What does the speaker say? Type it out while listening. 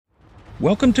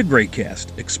Welcome to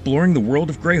Greycast, exploring the world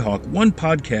of Greyhawk one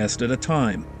podcast at a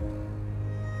time.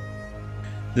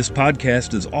 This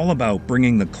podcast is all about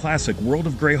bringing the classic World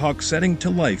of Greyhawk setting to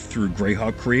life through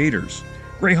Greyhawk creators,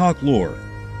 Greyhawk lore,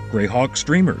 Greyhawk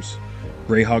streamers,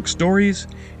 Greyhawk stories,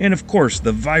 and of course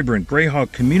the vibrant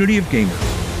Greyhawk community of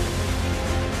gamers.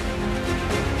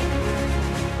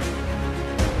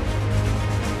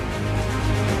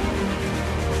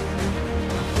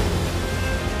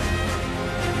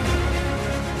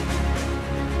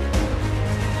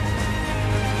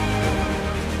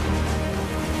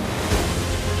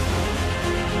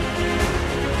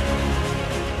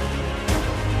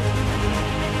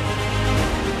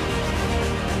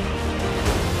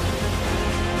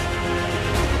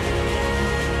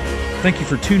 Thank you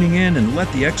for tuning in, and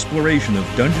let the exploration of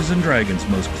Dungeons & Dragons'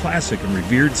 most classic and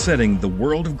revered setting, the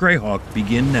World of Greyhawk,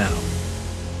 begin now.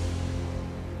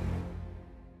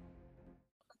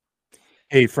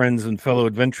 Hey friends and fellow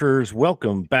adventurers,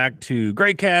 welcome back to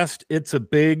Greycast. It's a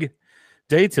big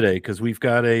day today because we've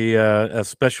got a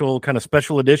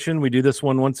special edition. We do this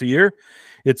one once a year.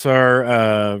 It's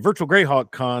our Virtual Greyhawk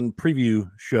Con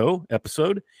preview show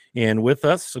episode. And with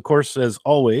us, of course, as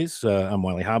always, I'm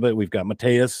Wiley Hobbit. We've got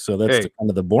Mateus, so that's kind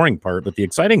of the boring part. But the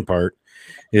exciting part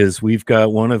is we've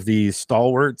got one of the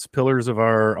stalwarts, pillars of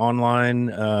our online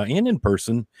and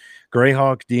in-person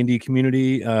Greyhawk D&D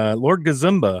community, Lord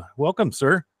Gosumba. Welcome,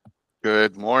 sir.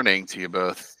 Good morning to you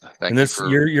both. Thank you for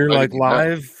you're like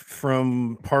live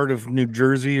from part of New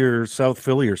Jersey or South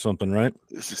Philly or something, right?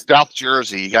 This is South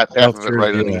Jersey. You got half of it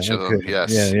right on each of them.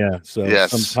 Yes. Yeah. So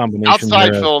some combination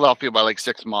outside Philadelphia by like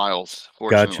 6 miles.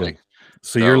 Fortunately. Gotcha.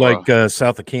 So you're like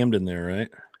south of Camden there, right?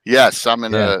 Yes, I'm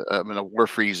in a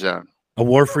war-free zone. A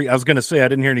war-free. I was going to say I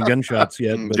didn't hear any gunshots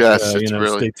yet, but yes, it's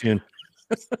really... stay tuned.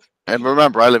 And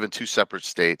remember, I live in 2 separate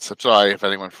states. I'm sorry if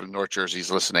anyone from North Jersey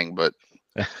is listening, but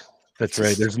that's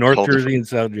right. There's North Jersey and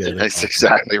South Jersey. That's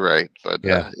exactly right. But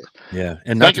yeah.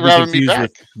 And thank you for having me back.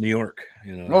 With New York.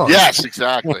 Yes,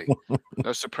 exactly.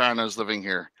 No Sopranos living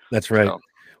here. That's right. So.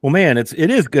 Well, man, it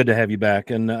is good to have you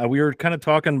back. And we were kind of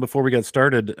talking before we got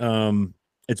started.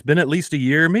 It's been at least a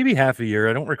year, maybe half a year.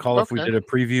 I don't recall if we did a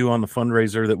preview on the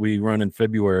fundraiser that we run in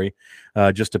February,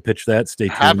 just to pitch that. Stay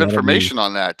tuned. I have information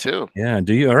on that too. Yeah,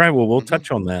 do you? All right, well, we'll touch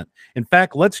on that. In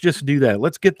fact, let's just do that.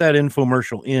 Let's get that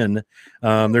infomercial in.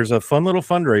 There's a fun little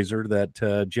fundraiser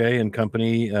that Jay and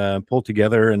company pull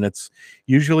together, and it's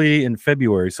usually in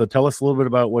February. So tell us a little bit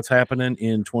about what's happening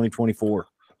in 2024.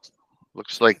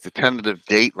 Looks like the tentative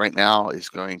date right now is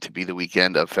going to be the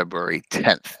weekend of February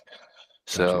 10th.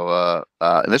 So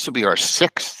and this will be our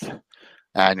 6th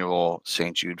annual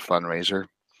St. Jude Fundraiser.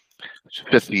 It's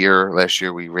 5th year. Last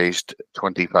year we raised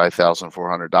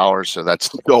 $25,400. So that's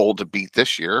the goal to beat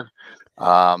this year.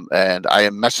 And I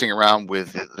am messing around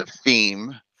with the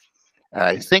theme.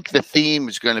 I think the theme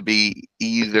is going to be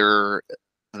either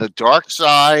the dark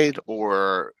side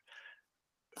or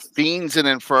fiends and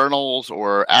infernals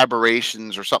or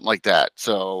aberrations or something like that.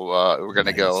 So we're going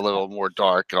to go a little more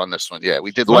dark on this one. Yeah,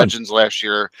 we did Legends last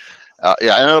year.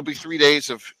 And it'll be 3 days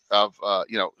of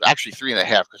actually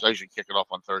 3.5 because I usually kick it off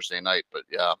on Thursday night. But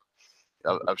yeah,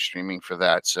 of streaming for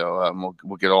that. So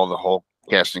we'll get all the whole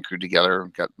cast and crew together.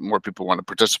 We've got more people want to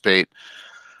participate.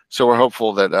 So we're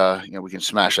hopeful that we can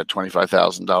smash that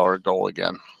 $25,000 goal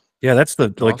again. Yeah, that's the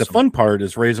the fun part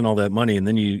is raising all that money, and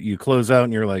then you close out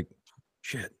and you're like,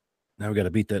 shit, now we got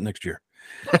to beat that next year.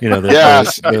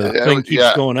 The thing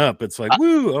keeps going up. It's like,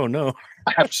 woo, oh no.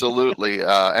 Absolutely.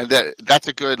 And that's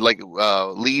a good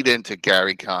lead into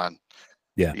GaryCon.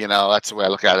 Yeah. That's the way I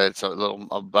look at it. It's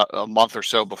about a month or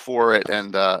so before it.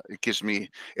 And it gives me,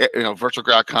 Virtual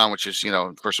Greyhawk Con, which is,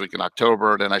 first week in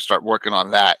October. Then I start working on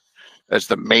that as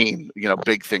the main,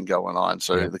 big thing going on.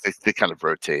 So they kind of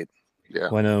rotate. Yeah.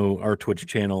 Well, I know our Twitch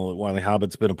channel, Wiley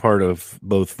Hobbit's been a part of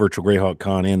both Virtual Greyhawk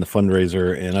Con and the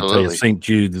fundraiser. And I tell you, St.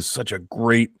 Jude is such a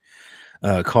great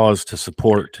cause to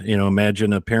support.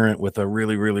 Imagine a parent with a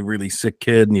really, really, really sick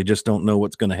kid and you just don't know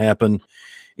what's going to happen.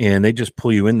 And they just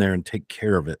pull you in there and take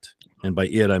care of it. And by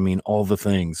it, I mean all the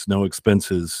things, no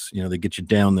expenses. They get you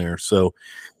down there. So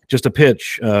just a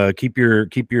pitch, keep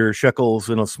your shekels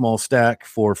in a small stack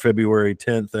for February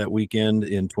 10th, that weekend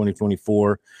in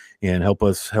 2024. And help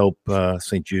us help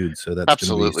St. Jude. So that's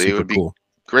absolutely super it would be cool.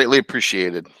 Greatly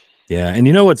appreciated. Yeah,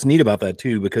 and what's neat about that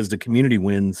too, because the community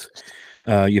wins,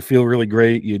 you feel really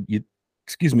great. You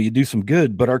do some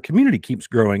good, but our community keeps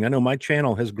growing. I know my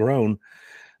channel has grown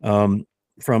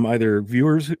from either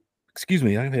viewers.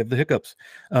 I have the hiccups.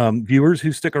 Viewers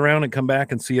who stick around and come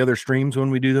back and see other streams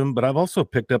when we do them, but I've also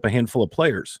picked up a handful of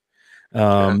players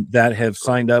that have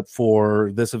signed up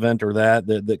for this event or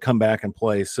that come back and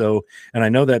play. So, and I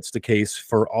know that's the case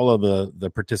for all of the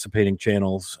participating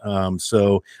channels.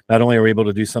 So not only are we able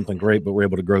to do something great, but we're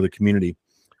able to grow the community.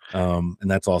 And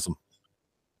that's awesome.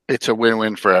 It's a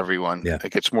win-win for everyone. Yeah.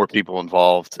 It gets more people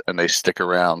involved and they stick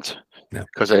around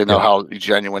because they know how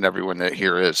genuine everyone that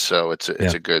here is. So it's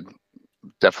a good,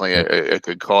 definitely a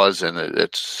good cause, and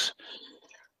it's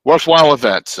worthwhile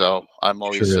event. So I'm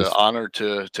always honored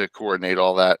to coordinate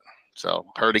all that. So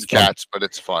herding cats, but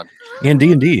it's fun. And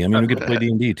D&D. I mean, we get to play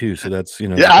D&D too. So that's,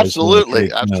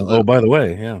 absolutely. Oh, by the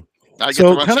way, I get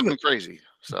to run something crazy.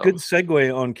 So good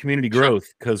segue on community growth,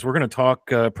 because we're going to talk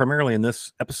primarily in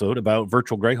this episode about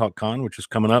Virtual Greyhawk Con, which is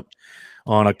coming up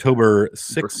on October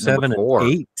 6, 7, and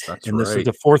 8. And this is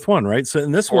the 4th one, right? So,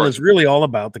 and this one is really all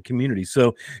about the community.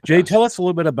 So, Jay, tell us a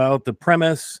little bit about the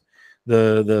premise,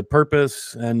 the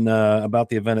purpose, and about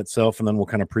the event itself, and then we'll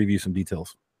kind of preview some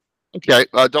details. Okay,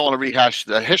 I don't want to rehash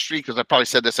the history because I probably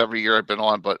said this every year I've been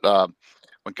on, but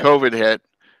when COVID hit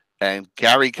and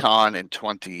GaryCon in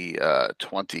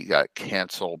 2020 got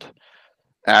canceled,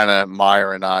 Anna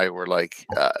Meyer and I were like,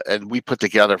 and we put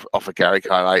together off of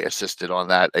GaryCon, I assisted on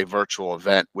that, a virtual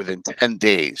event within 10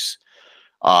 days.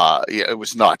 It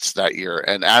was nuts that year.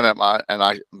 And Anna and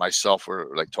I myself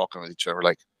were like talking with each other,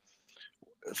 like,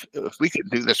 if we could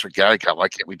do this for GaryCon, why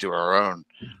can't we do our own?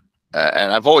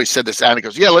 And I've always said this. Anna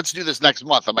goes, yeah, let's do this next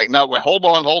month. I'm like, no, wait, hold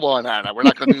on, Anna. We're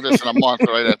not going to do this in a month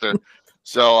right after.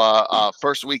 So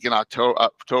first week in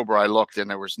October, I looked and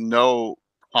there was no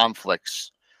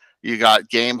conflicts. You got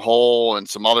Game Hole and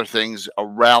some other things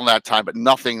around that time, but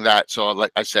nothing that. So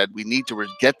like I said, we need to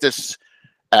get this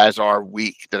as our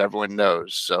week that everyone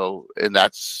knows. So, and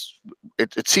that's,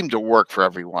 it seemed to work for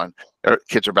everyone.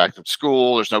 Kids are back at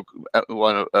school. There's no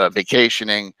one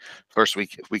vacationing first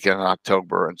weekend in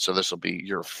October. And so this will be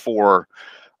year 4.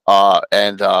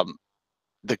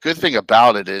 The good thing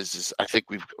about it is I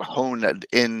think we've honed it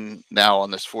in now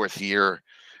on this 4th year.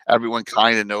 Everyone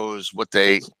kind of knows what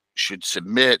they should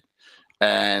submit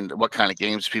and what kind of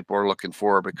games people are looking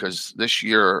for, because this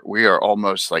year we are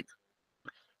almost like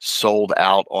sold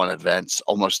out on events.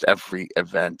 Almost every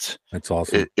event. That's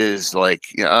awesome. It is like,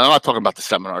 I'm not talking about the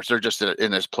seminars. They're just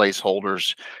in as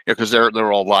placeholders, because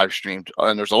they're all live streamed,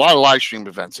 and there's a lot of live streamed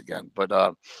events again.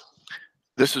 But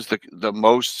this is the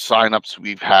most signups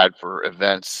we've had for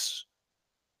events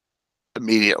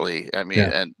immediately. I mean,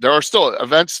 and there are still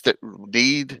events that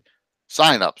need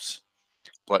signups,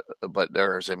 but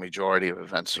there's a majority of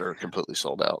events that are completely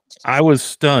sold out. I was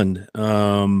stunned.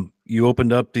 You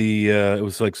opened up it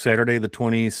was like Saturday, the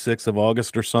 26th of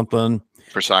August or something.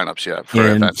 For signups,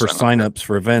 for signups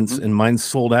for events, and mine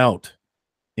sold out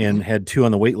and had 2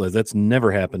 on the wait list. That's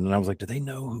never happened. And I was like, do they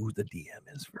know who the DM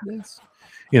is for this?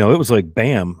 It was like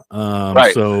bam.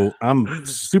 So I'm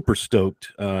super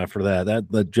stoked for that.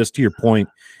 That just to your point,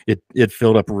 it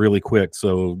filled up really quick.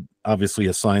 So obviously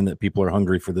a sign that people are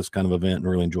hungry for this kind of event and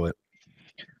really enjoy it.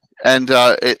 And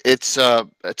it's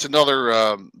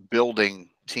another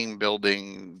team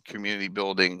building, community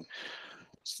building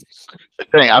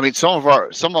thing. I mean,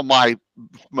 some of my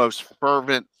most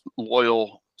fervent,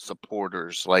 loyal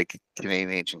supporters, like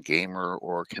Canadian Ancient Gamer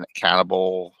or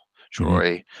Cannibal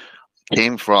Troy,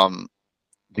 came from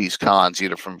these cons,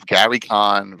 either from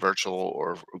GaryCon, Virtual,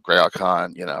 or Greyhawk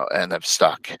Con, and have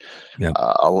stuck. I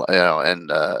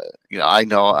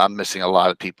know I'm missing a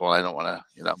lot of people. I don't want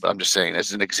to, but I'm just saying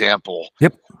as an example.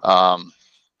 Yep. And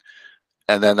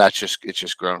then it's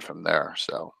just grown from there.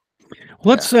 So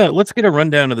let's get a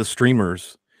rundown of the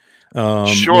streamers.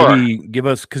 Sure. Maybe give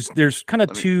us, because there's kind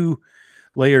of 2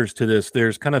 layers to this.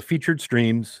 There's kind of featured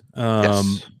streams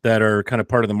that are kind of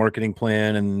part of the marketing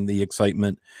plan and the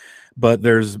excitement, but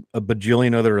there's a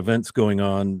bajillion other events going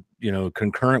on,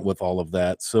 concurrent with all of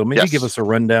that. So maybe give us a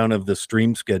rundown of the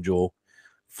stream schedule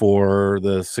for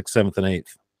the 6th, 7th, and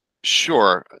 8th.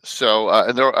 Sure. So,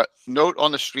 and note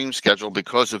on the stream schedule,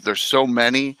 because if there's so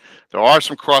many, there are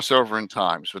some crossover in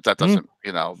times, but that doesn't,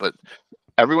 but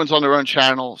everyone's on their own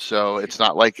channel. So it's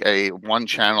not like a one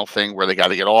channel thing where they got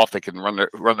to get off. They can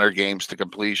run their games to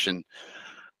completion.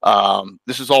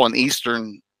 This is all in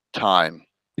Eastern time.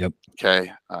 Yep.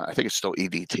 Okay. I think it's still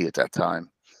EDT at that time.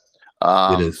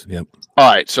 It is. Yep.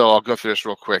 All right. So I'll go through this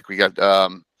real quick. We got,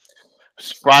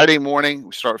 Friday morning,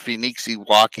 we start Phoenixy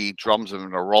Waukee Drums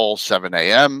in a Roll, 7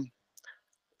 a.m.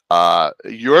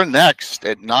 You're next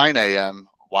at 9 a.m.,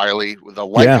 Wiley, with the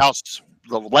Lighthouse.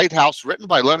 The Lighthouse, written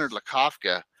by Leonard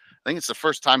Lakofka. I think it's the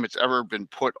first time it's ever been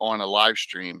put on a live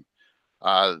stream.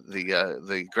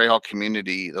 The Greyhawk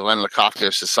community, the Leonard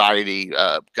Lakofka Society,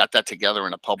 got that together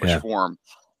in a published form.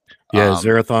 Yeah,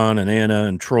 Zarathon and Anna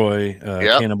and Troy,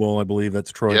 yep. Cannibal, I believe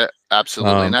that's Troy. Yeah,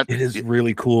 absolutely. And it is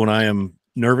really cool, and I am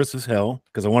nervous as hell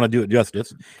because I want to do it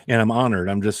justice, and I'm honored.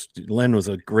 Len was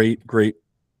a great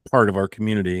part of our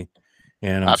community,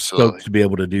 and I'm stoked to be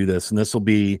able to do this. And this will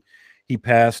be, he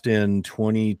passed in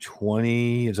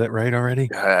 2020. Is that right already?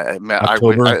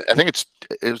 October. I think it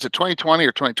was a 2020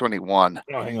 or 2021.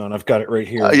 Oh, hang on, I've got it right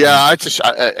here. Yeah, I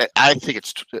think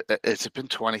it's been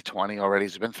 2020 already.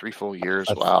 It's been 3 full years.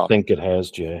 Wow. I think it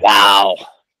has, Jay. Wow.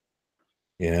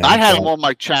 Yeah, I had him on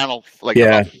my channel like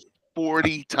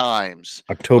 40 times.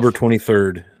 October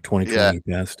 23rd, 2020.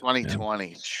 Yeah,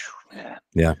 2020. Man.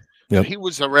 Yeah. Yep. So he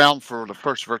was around for the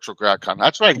first Virtual Greyhawk Con.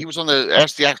 That's right. He was on the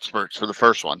Ask the Experts for the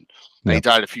first one. And he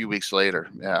died a few weeks later.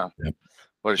 Yeah. Yep.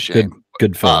 What a shame.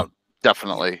 Good film.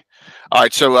 Definitely. All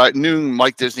right. So at noon,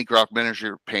 Mike Disney Grok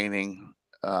miniature painting.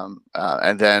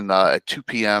 And then at 2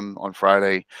 p.m. on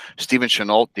Friday, Stephen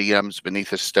Chenault DMs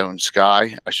Beneath a Stone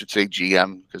Sky. I should say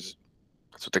GM because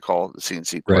that's what they call the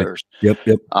CNC players. Right.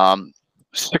 Yep.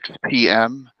 6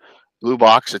 p.m. Blue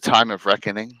Box, A Time of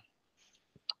Reckoning.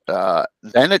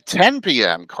 Then at 10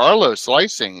 p.m., Carlos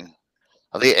slicing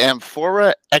the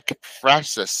Amphora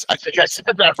ekphrasis. I think I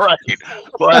said that right.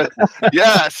 But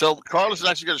yeah, so Carlos is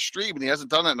actually going to stream, and he hasn't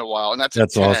done it in a while, and that's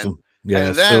awesome. Yeah,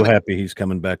 and then, so happy he's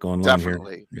coming back online.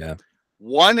 Definitely. Here. Yeah.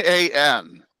 1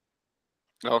 a.m.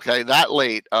 Okay, that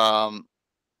late.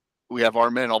 We have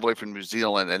Armin all the way from New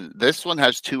Zealand, and this one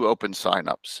has 2 open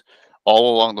signups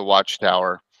all along the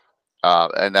Watchtower,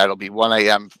 and that'll be 1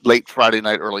 a.m. late Friday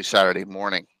night, early Saturday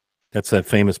morning. That's that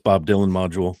famous Bob Dylan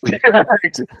module.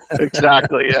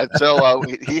 Exactly. Yeah. So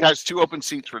he has 2 open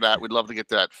seats for that. We'd love to get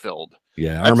that filled.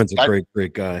 Yeah, Armin's a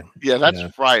great guy. Yeah, that's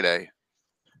Friday.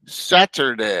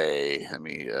 Saturday. Let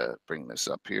me bring this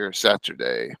up here.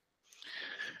 Saturday,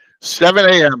 7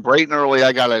 a.m. bright and early.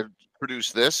 I gotta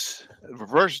produce this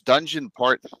Reverse Dungeon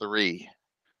Part 3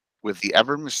 with the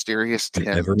ever mysterious Tim.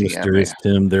 Ever mysterious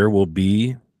Tim. There will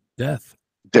be death.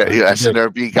 So there'll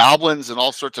be goblins and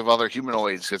all sorts of other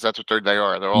humanoids because that's what they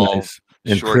are. They're all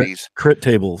shorties. Crit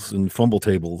tables and fumble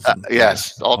tables. And,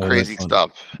 yes, all crazy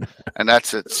stuff. And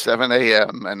that's at 7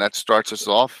 a.m. and that starts us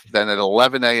off. Then at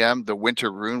 11 a.m., the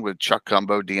Winter Rune with Chuck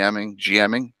Cumbo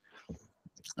GMing.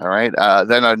 All right.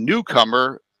 Then a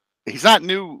newcomer. He's not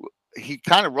new. He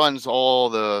kind of runs all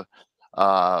the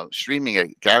streaming at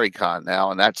GaryCon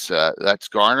now, and that's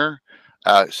Garner.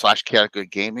 / Category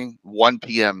Gaming, 1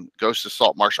 p.m. Ghost of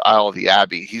Saltmarsh Isle of the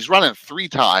Abbey. He's running 3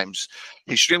 times.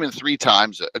 He's streaming 3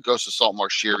 times a Ghost of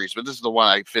Saltmarsh series, but this is the one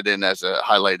I fit in as a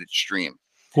highlighted stream.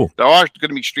 Cool. There are going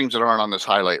to be streams that aren't on this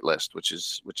highlight list, which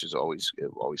is always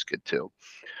good too.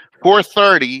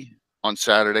 4:30 on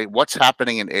Saturday. What's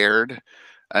Happening in Aired,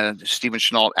 and Stephen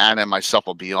Chenault, Anna, and myself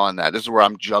will be on that. This is where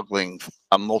I'm juggling,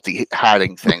 I'm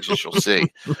multi-hatting things, as you'll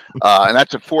see. And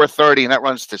that's at 4:30, and that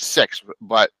runs to 6.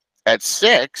 But at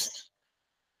 6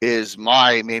 is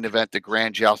my main event, the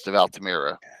Grand Joust of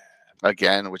Altamira,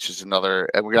 again, which is another,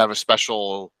 and we're gonna have a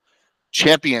special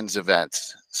champions event.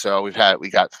 So we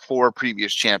got 4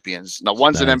 previous champions. Now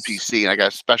one's an NPC, and I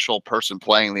got a special person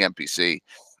playing the NPC.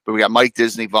 But we got Mike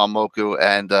Disney, Von Moku,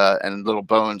 and Little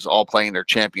Bones all playing their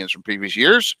champions from previous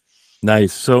years.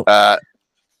 Nice. So yeah,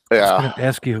 I was gonna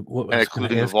ask you,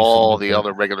 including of all the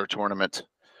other regular tournament.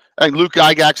 I think Luke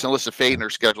Gygax and Alyssa Faden are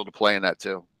scheduled to play in that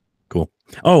too. Cool.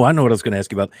 Oh, I know what I was going to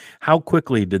ask you about. How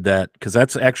quickly did that, because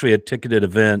that's actually a ticketed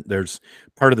event. There's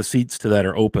part of the seats to that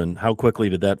are open. How quickly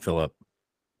did that fill up?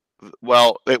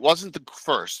 Well, it wasn't the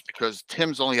first because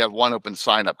Tim's only had 1 open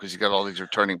sign up because he got all these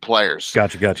returning players.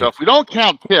 Gotcha. So if we don't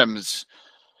count Tim's,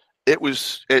 it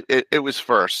was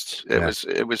first.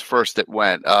 It was first that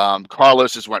went.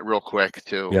 Carlos's went real quick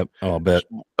too. Yep. Oh, I'll bet.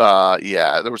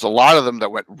 Yeah, there was a lot of them that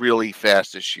went really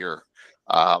fast this year.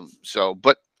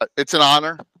 But it's an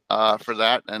honor. For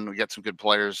that, and we get some good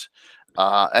players,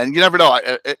 and you never know.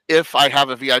 If I have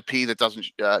a VIP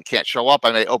that can't show up,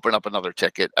 I may open up another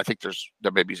ticket. I think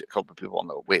there may be a couple of people on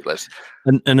the wait list.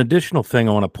 An additional thing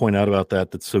I want to point out about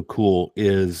that's so cool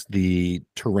is the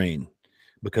terrain,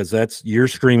 because you're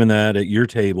streaming that at your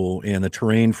table, and the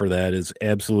terrain for that is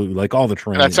absolutely like all the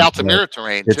terrain. And that's Altamira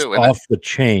terrain too. It's off the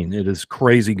chain. It is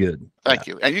crazy good. Thank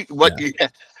you. And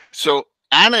so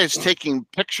Anna is taking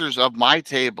pictures of my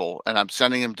table, and I'm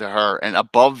sending them to her, and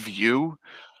above view,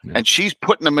 and she's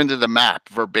putting them into the map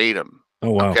verbatim.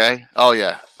 Oh wow! Okay. Oh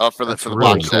yeah. For the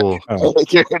really box cool.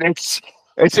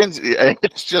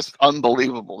 It's just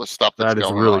unbelievable the stuff that's going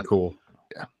on. That is really cool.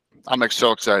 Yeah, I'm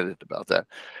so excited about that.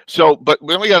 So, but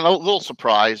when we got a little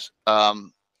surprise,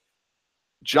 John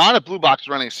at Blue Box is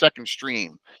running a second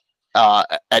stream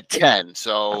at 10.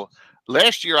 So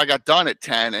last year I got done at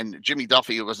 10, and Jimmy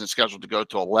Duffy wasn't scheduled to go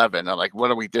till 11. I'm like, what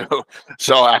do we do?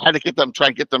 So I had to try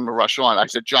and get them to rush on. I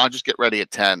said, John, just get ready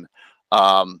at 10.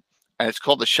 And it's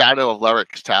called The Shadow of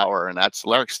Lyric's Tower, and that's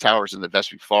Lyric's Tower's in the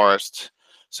Vestry Forest.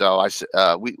 So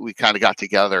we kind of got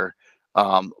together.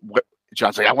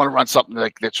 John's like, I want to run something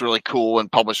that's really cool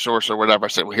and published source or whatever. I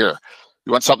said, well, here,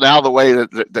 you want something out of the way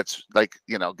that's like,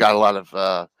 got a lot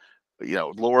of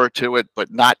lore to it,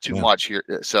 but not too much here.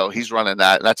 So he's running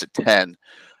that. And that's at 10.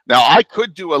 Now I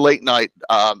could do a late night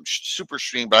super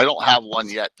stream, but I don't have one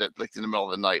yet that like in the middle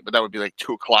of the night. But that would be like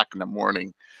 2 o'clock in the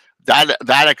morning. That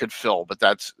I could fill, but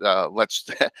that's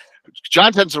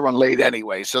John tends to run late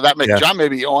anyway, so that makes John may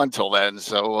be on till then.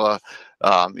 So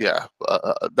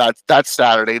that's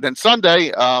Saturday. Then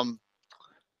Sunday, let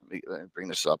me bring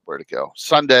this up. Where to go?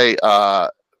 Sunday,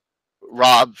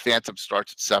 Rob Phantom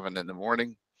starts at 7 in the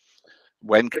morning.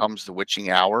 When comes the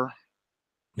witching hour?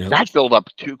 Yep. That filled up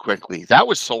too quickly. That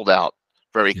was sold out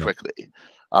very quickly.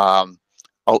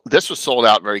 This was sold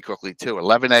out very quickly too.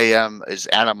 11 a.m. is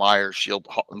Anna Meyer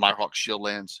Meyerhawk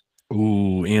Shieldlands.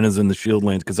 Ooh, Anna's in the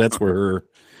Shieldlands because that's where her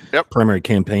primary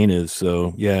campaign is.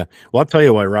 So yeah, well, I'll tell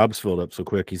you why Rob's filled up so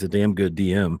quick. He's a damn good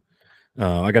DM.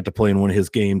 I got to play in one of his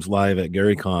games live at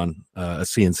GaryCon, a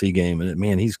CNC game, and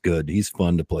man, he's good. He's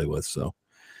fun to play with. So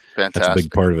fantastic. That's a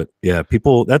big part of it. Yeah,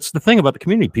 people. That's the thing about the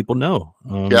community. People know.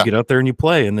 You get out there and you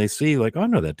play, and they see like, oh, I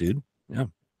know that dude. Yeah.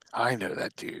 I know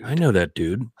that dude. I know that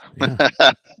dude. Yeah.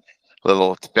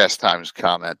 Little best times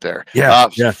comment there. Yeah.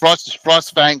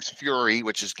 Frostfang's Fury,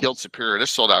 which is Guild Superior.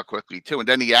 This sold out quickly too. And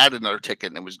then he added another ticket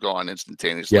and it was gone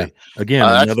instantaneously. Yeah. Again,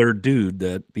 another dude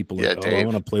that people like, oh, I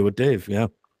want to play with Dave. Yeah.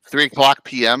 3 o'clock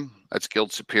p.m. That's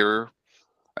Guild Superior.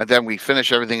 And then we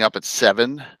finish everything up at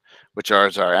 7, which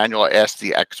is our annual Ask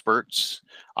the Experts.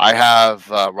 I have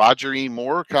Roger E.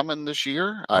 Moore coming this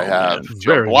year. I have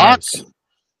Joe Block. Nice.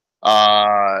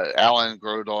 Alan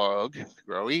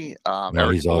Growy,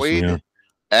 Eric Boyd, awesome,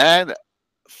 and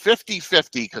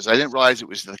 50-50 because I didn't realize it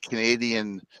was the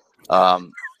Canadian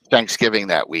Thanksgiving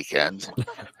that weekend.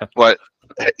 But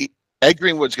Ed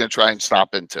Greenwood's going to try and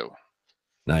stop into.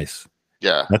 Nice.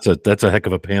 Yeah, that's a heck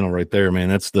of a panel right there, man.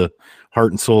 That's the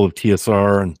heart and soul of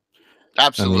TSR, and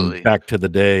absolutely I mean, back to the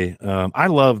day. I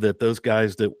love that those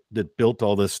guys that built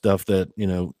all this stuff that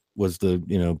was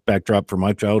the backdrop for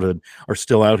my childhood are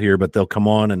still out here, but they'll come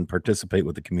on and participate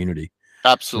with the community.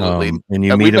 Absolutely. And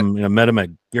you meet them. I met them at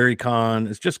GaryCon.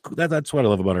 It's just that's what I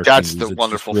love about our that's the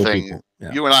wonderful thing.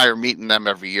 Yeah. You and I are meeting them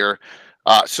every year.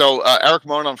 So Eric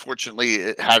Mona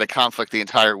unfortunately had a conflict the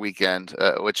entire weekend,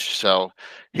 so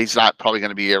he's not probably going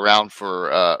to be around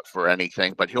for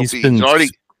anything, but he's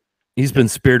been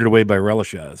spirited away by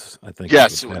Relishaz, I think.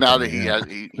 Yes, now that he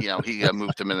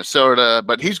moved to Minnesota,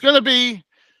 but he's going to be.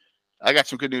 I got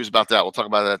some good news about that. We'll talk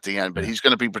about that at the end, but he's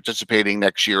going to be participating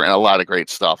next year in a lot of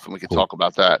great stuff, and we can talk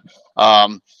about that.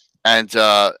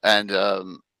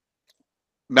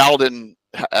 Malden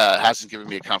hasn't given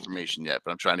me a confirmation yet,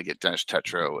 but I'm trying to get Dennis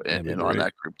Tetro in on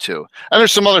that group too. And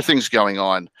there's some other things going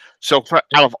on. So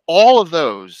out of all of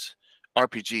those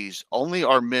RPGs, only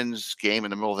our men's game in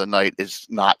the middle of the night is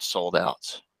not sold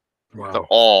out.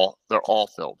 Wow. They're all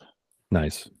filled.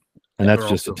 Nice. And that's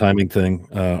just a timing thing.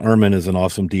 Ermin is an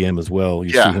awesome DM as well.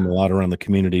 You see him a lot around the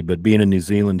community, but being in New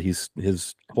Zealand, his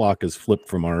clock is flipped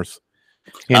from ours,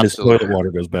 and his toilet water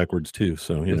goes backwards too.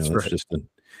 So it's just a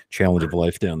challenge of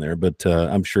life down there. But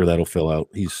I'm sure that'll fill out.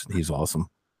 He's awesome.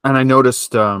 And I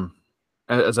noticed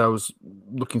as I was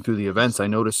looking through the events, I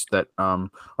noticed that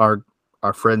our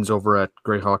friends over at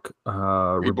Greyhawk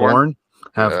Reborn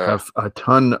have a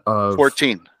ton of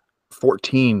 14.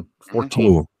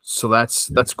 Mm-hmm. So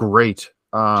that's great.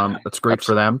 That's great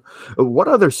for them. What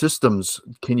other systems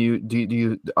do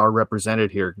you are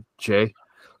represented here, Jay?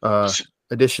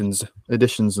 Editions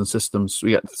and systems. So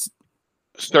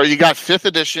you got 5th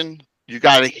edition. You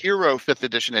got a Hero 5th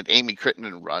edition that Amy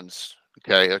Crittenden runs.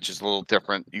 Okay, which is a little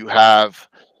different. You have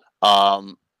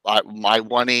my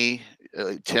 1E,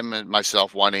 Tim and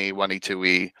myself 1E,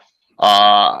 2E.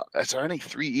 Is there any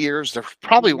 3 years? There's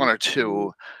probably 1 or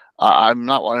 2. I'm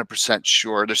not 100%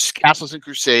 sure. There's Castles and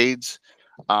Crusades.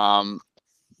 Alan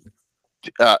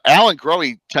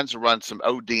Growy tends to run some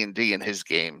OD&D in his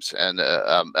games, and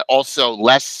also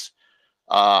less.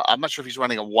 I'm not sure if he's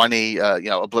running a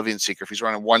 1E, Oblivion Seeker, if he's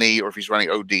running 1E or if he's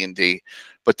running OD&D.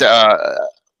 But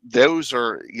those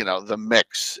are the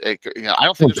mix. I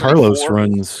don't think Carlos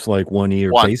runs like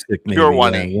 1E or basic, maybe. Pure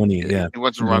 1E. 1E, yeah. He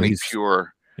wasn't running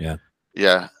pure. Yeah.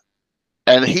 Yeah.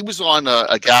 And he was on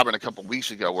a Gavin a couple of weeks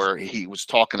ago where he was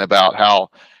talking about how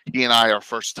he and I, our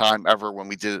first time ever when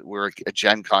we were at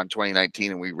Gen Con 2019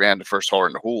 and we ran the first Horror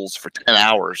in the Hools for 10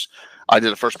 hours. I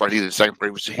did the first part. He did the second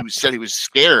part. He said he was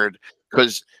scared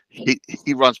because he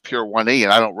runs pure 1E,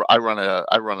 and I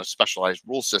run a specialized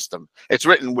rule system. It's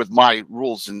written with my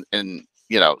rules and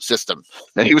system.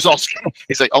 And he was all scared.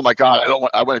 He's like, oh my God,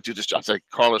 I want to do this job. I was like,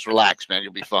 Carlos, relax, man,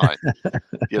 you'll be fine.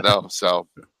 So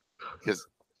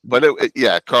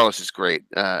yeah, Carlos is great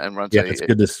and runs. Yeah,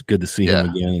 it's good to see him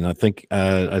again. And I think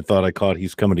I thought I caught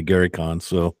he's coming to GaryCon,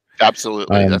 so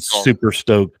absolutely, I'm super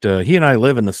stoked. He and I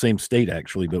live in the same state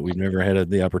actually, but we've never had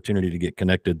the opportunity to get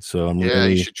connected. So I'm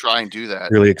you should try and do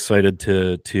that. Really excited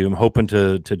to I'm hoping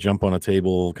to jump on a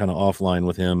table kind of offline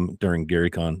with him during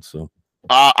GaryCon. So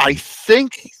I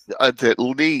think that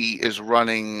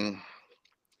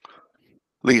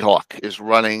Lee Hawk is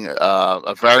running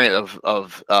a variant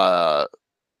of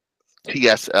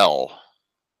TSL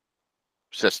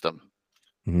system.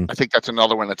 I think that's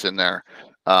another one that's in there.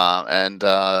 So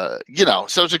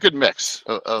it's a good mix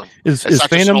of is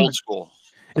Phantom old school.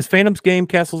 Is Phantom's game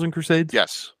Castles and Crusades?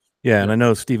 Yes. Yeah, and I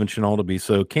know Stephen Chenault to be,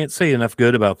 so can't say enough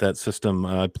good about that system.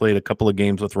 I played a couple of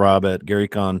games with Rob at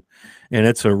GaryCon, and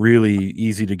it's a really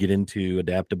easy to get into,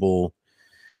 adaptable,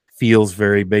 feels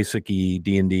very basic-y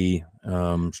D&D,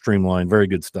 streamlined, very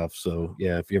good stuff. So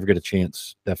yeah, if you ever get a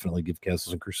chance, definitely give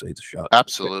Castles and Crusades a shot.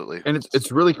 Absolutely. And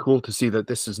it's really cool to see that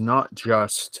this is not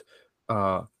just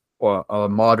a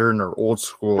modern or old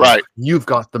school. Right. You've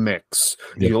got the mix.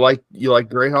 Yep. You like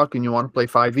Greyhawk and you want to play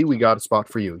 5e, we got a spot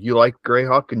for you. You like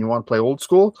Greyhawk and you want to play old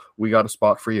school, we got a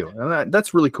spot for you. And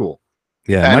that's really cool.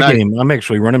 Yeah, and I'm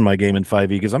actually running my game in 5e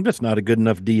because I'm just not a good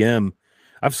enough DM.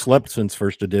 I've slept since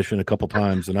first edition a couple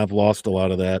times, and I've lost a lot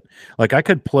of that. Like, I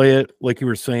could play it, like you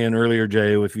were saying earlier,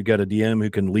 Jay, if you've got a DM who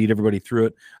can lead everybody through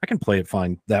it, I can play it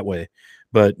fine that way.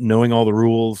 But knowing all the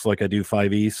rules like I do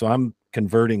 5e, so I'm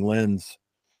converting Len's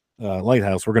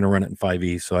Lighthouse. We're going to run it in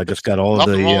 5e. So I just got all of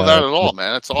the wrong with that at all,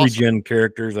 man. That's awesome. Pre-gen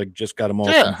characters. I just got them all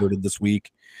converted this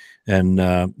week, and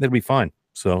it'll be fine.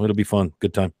 So it'll be fun.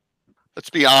 Good time. Let's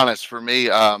be honest. For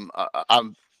me,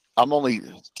 I'm only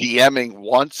DMing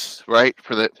once, right,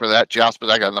 for that joust, but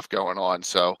I got enough going on.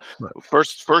 So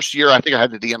first year, I think I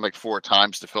had to DM like 4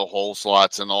 times to fill whole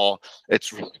slots and all.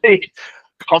 It's really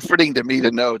comforting to me to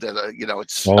know that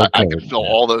I can fill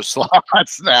all those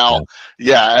slots now.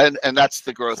 And that's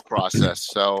the growth process.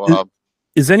 So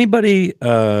is anybody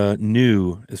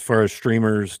new as far as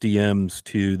streamers, DMs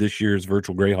to this year's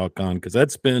Virtual Greyhawk Con? Because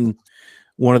that's been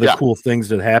one of the cool things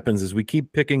that happens is we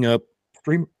keep picking up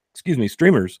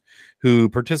streamers who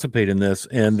participate in this,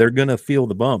 and they're going to feel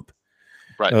the bump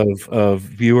of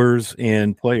viewers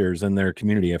and players in their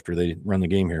community after they run the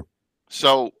game here.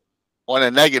 So on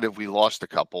a negative, we lost a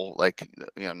couple, like,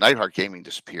 Nightheart Gaming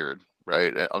disappeared,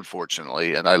 right?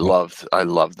 Unfortunately. And I loved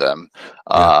them.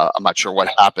 I'm not sure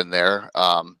what happened there.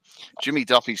 Jimmy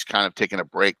Duffy's kind of taking a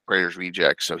break, Prater's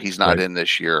Reject, so he's not in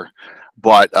this year.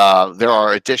 But there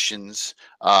are additions.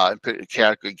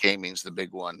 Category Gaming's the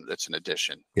big one. That's an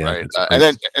addition, right? And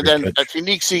then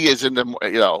Phoenixy is in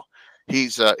the.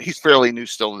 He's fairly new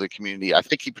still to the community. I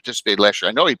think he participated last year.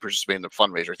 I know he participated in the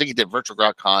fundraiser. I think he did Virtual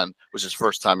Greyhawk Con was his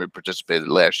first time he participated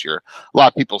last year. A lot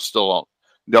of people still don't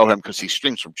know him because he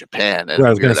streams from Japan. And I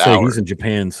was going to say he's in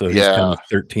Japan, so he's kind of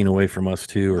 13 away from us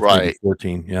too, or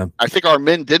 14. Yeah, I think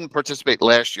Armin didn't participate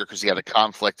last year because he had a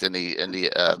conflict in the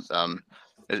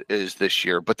is this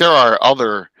year. But there are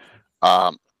other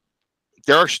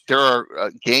there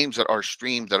are games that are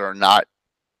streamed that are not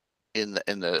in the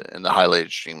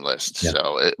highlighted stream list.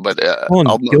 So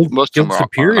most of them are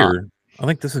Superior. I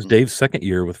think this is Dave's second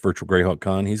year with Virtual Greyhawk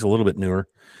Con. He's a little bit newer.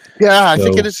 I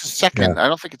think it is his second. I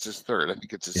don't think it's his third. I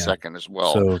think it's his second as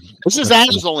well. So this is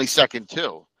Anna's only second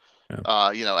too.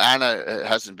 Anna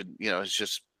hasn't been, has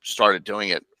just started doing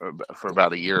it for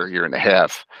about a year and a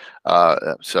half.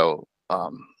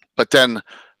 But then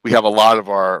we have a lot of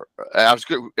our.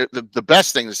 The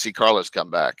best thing to see Carlos come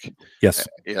back. Yes,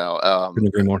 couldn't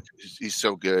agree more. He's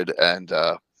so good and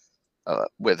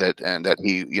with it, and that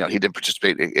he didn't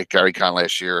participate at GaryCon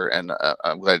last year, and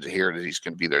I'm glad to hear that he's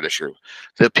going to be there this year.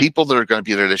 The people that are going to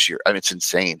be there this year, I mean, it's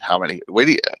insane how many.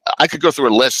 I could go through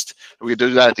a list. We could do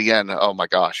that at the end. Oh my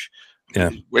gosh! Yeah.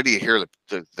 Where do you hear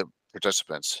the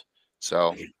participants?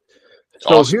 So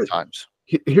awesome times.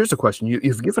 Here's a question.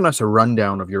 You've given us a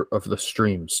rundown of the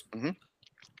streams. Mm-hmm.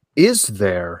 Is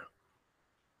there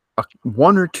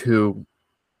one or two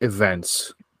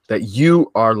events that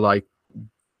you are like,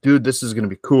 dude, this is going to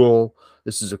be cool.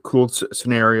 This is a cool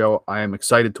scenario. I am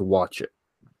excited to watch it.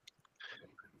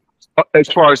 As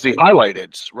far as the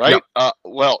highlighted, right? Yeah.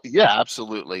 Well, yeah,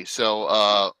 absolutely.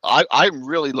 So I'm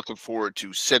really looking forward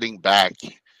to sitting back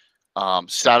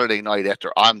Saturday night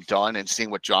after I'm done and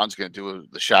seeing what John's going to do with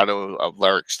the Shadow of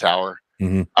Lyric's Tower.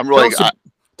 Mm-hmm. I'm really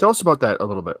Tell us about that a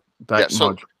little bit. That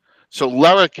module. So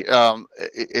Lyric,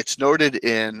 it's noted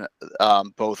in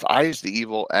both Eyes the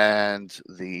Evil and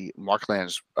the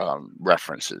Marklands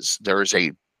references. There is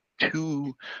a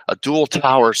dual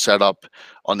tower set up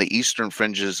on the eastern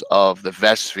fringes of the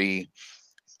Vesvi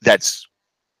that's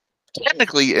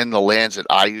technically in the lands that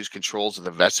I use controls of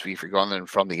the Vespi if you're going in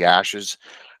from the ashes.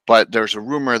 But there's a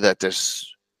rumor that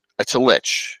it's a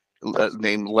lich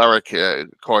named Lyric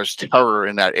caused terror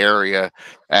in that area,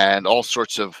 and all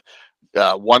sorts of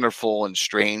wonderful and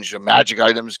strange magic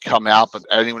items come out, but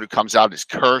anyone who comes out is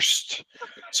cursed.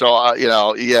 So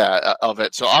of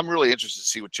it. So I'm really interested to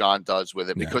see what John does with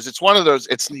it, because it's one of those.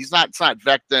 It's not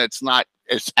Vecna.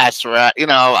 It's Aserat.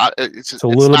 It's a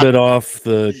little bit off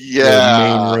the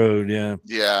main road.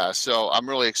 Yeah. So I'm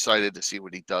really excited to see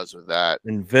what he does with that.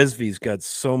 And Vesvi's got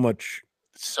so much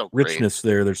richness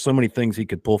there. There's so many things he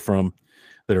could pull from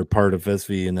that are part of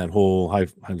Vesvi and that whole high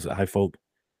folk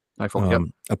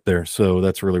up there. So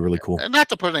that's really, really cool. And not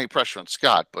to put any pressure on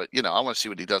Scott, but I want to see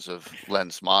what he does with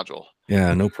Len's module.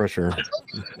 Yeah, no pressure.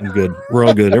 I'm good. We're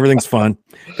all good. Everything's fine.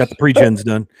 Got the pre-gens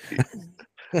done.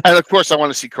 And of course, I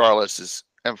want to see Carlos's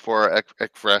M4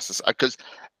 Ekphrasis, because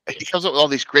he comes up with all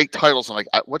these great titles. I'm like,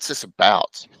 what's this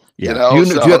about? Yeah. Do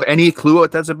you have any clue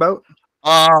what that's about?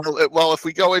 Well, if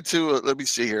we go into, let me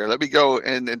see here. Let me go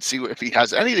in and see if he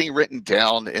has anything written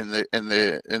down in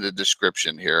the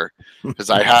description here, because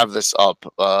I have this up.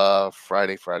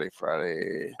 Friday.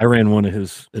 I ran one of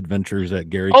his adventures at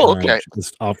GaryCon. Oh, okay.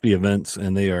 Just off the events,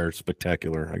 and they are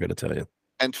spectacular. I got to tell you.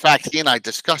 In fact, he and I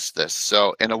discussed this.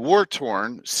 So, in a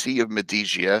war-torn Sea of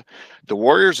Medesia, the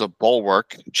warriors of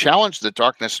Bulwark challenge the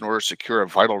darkness in order to secure a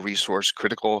vital resource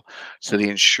critical to the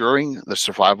ensuring the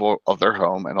survival of their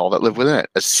home and all that live within it.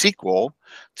 A sequel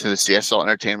to the CSL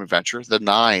entertainment venture, The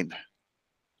Nine.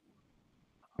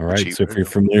 All right. So, if you're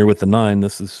familiar with The Nine,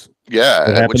 this is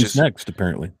what happens next,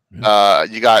 apparently.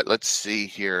 You got, let's see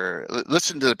here.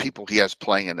 Listen to the people he has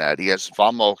playing in that. He has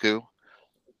Von Molku.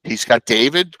 He's got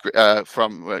David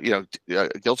from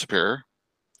Guild Superior,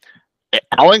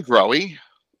 Alan Growy,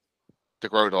 the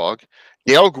Grow Dog,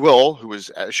 Gail Gwill, who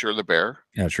is Sure the Bear.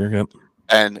 Yeah, sure. Yep.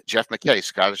 And Jeff McKay,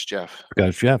 Scottish Jeff.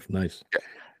 Scottish Jeff, nice.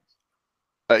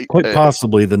 Quite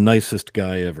possibly the nicest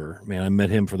guy ever. Man, I met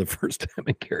him for the first time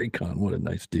at GaryCon. What a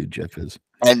nice dude Jeff is.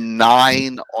 And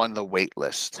 9 on the wait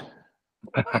list.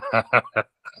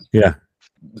 Yeah.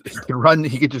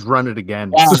 He could just run it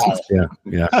again.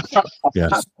 Yeah.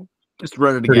 Just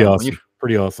run it Pretty again. Awesome.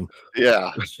 Pretty awesome.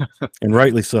 Yeah. And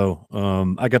rightly so.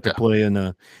 I got to play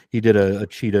in he did a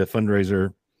Cheetah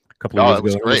fundraiser a couple of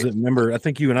years ago. Remember, I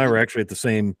think you and I were actually at the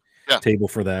same table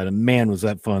for that, and man, was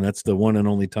that fun. That's the one and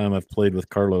only time I've played with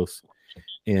Carlos,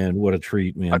 and what a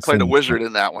treat, man. I played a wizard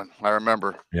in that one. I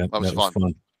remember. Yeah, that was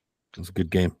fun. It was a good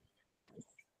game.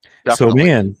 Definitely. So,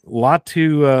 man, lot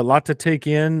to take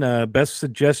in. Best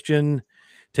suggestion,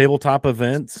 tabletop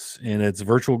events, and it's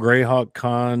Virtual Greyhawk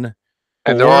Con.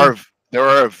 And there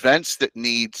are events that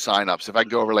need signups. If I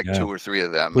go over 2 or 3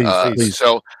 of them, please.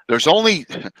 So there's only,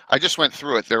 I just went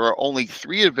through it. There are only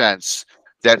 3 events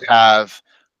that have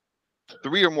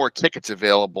 3 or more tickets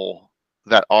available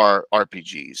that are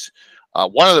RPGs.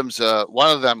 One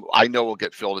of them I know will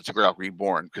get filled. It's a Greyhawk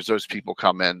Reborn, because those people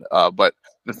come in. But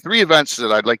the 3 events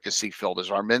that I'd like to see filled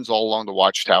is Armin's All Along the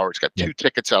Watchtower. It's got 2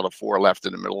 tickets out of 4 left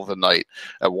in the middle of the night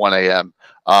at 1 a.m.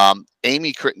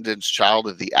 Amy Crittenden's Child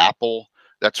of the Apple.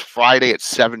 That's Friday at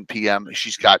 7 p.m.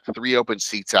 She's got 3 open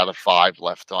seats out of 5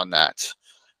 left on that.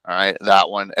 All right, that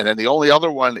one. And then the only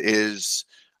other one is,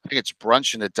 I think it's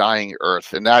Brunch in the Dying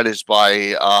Earth, and that is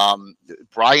by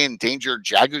Brian Danger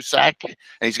Jagusak, and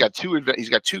he's got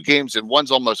 2 games, and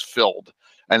one's almost filled,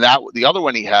 and the other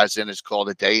one he has in is called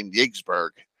A Day in Yigsburg.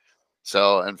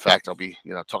 So, in fact, I'll be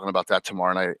talking about that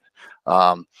tomorrow night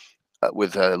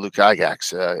with Luke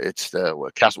Gygax. It's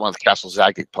one of the Castle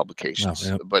Zagic publications.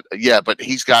 Oh, yeah. But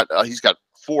he's got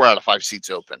 4 out of 5 seats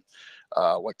open.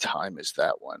 What time is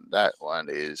that one? That one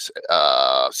is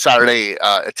Saturday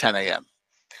at 10 a.m.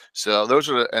 So those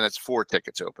are, and it's 4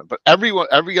 tickets open. But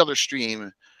every other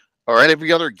stream or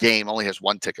every other game only has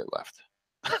 1 ticket left.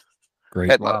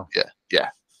 Great. Wow. Yeah.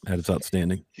 That is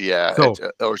outstanding. Yeah.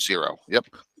 Or 0. Yep.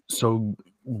 So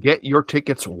get your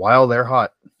tickets while they're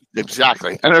hot.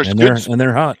 Exactly. And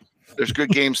they're hot. There's good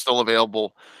games still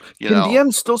available. Can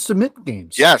DMs still submit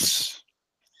games? Yes.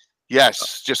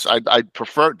 Just I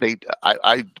prefer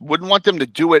I wouldn't want them to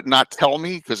do it and not tell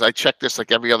me, because I check this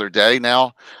like every other day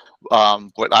now.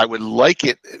 But I would like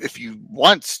it if you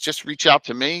want, just reach out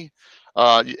to me.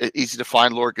 Easy to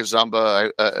find Lord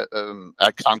Gosumba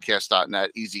at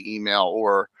Comcast.net, easy email,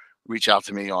 or reach out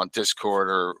to me on Discord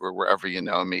or wherever you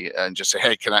know me and just say,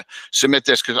 hey, can I submit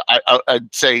this? Because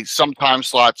I'd say some time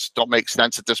slots don't make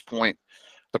sense at this point.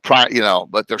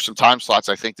 But there's some time slots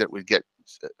I think that would get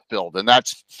filled, and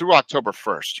that's through October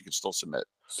 1st. You can still submit.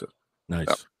 So nice.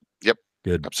 Yep.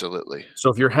 Good. Absolutely.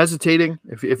 So if you're hesitating,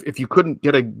 if you couldn't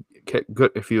get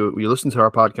if you listen to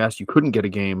our podcast, you couldn't get a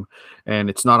game, and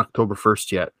it's not October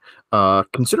 1st yet,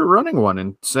 consider running one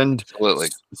and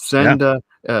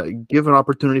give an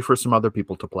opportunity for some other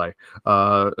people to play,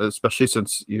 especially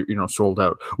since you're sold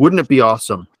out. Wouldn't it be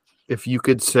awesome if you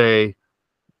could say,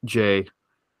 Jay,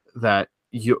 that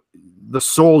the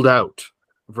sold out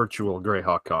Virtual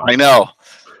Greyhawk Con? I know.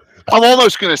 I'm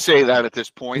almost going to say that at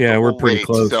this point. Yeah, we're pretty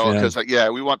close. Because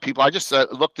we want people. I just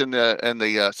looked in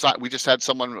the site. We just had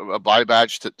someone buy a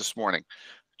badge this morning,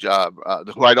 who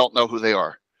I don't know who they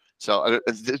are. So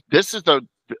this is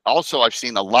also I've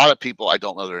seen a lot of people I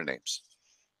don't know their names.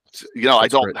 I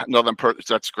don't know them.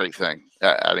 That's a great thing.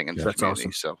 Adding into the community.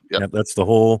 Awesome. So that's the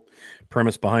whole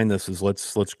premise behind this is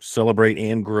let's celebrate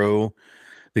and grow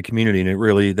the community, and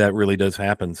that really does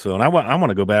happen. So, and I want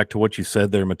to go back to what you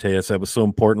said there, Mateus. That was so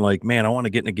important. Like, man, I want to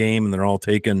get in a game, and they're all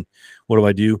taken.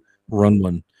 What do? Run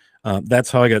one. That's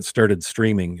how I got started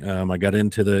streaming. I got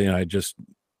into I just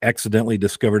accidentally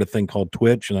discovered a thing called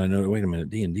Twitch, and I know, wait a minute,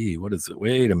 D&D, what is it?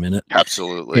 Wait a minute.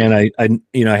 Absolutely. And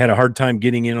I had a hard time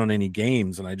getting in on any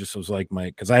games, and I just was like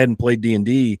because I hadn't played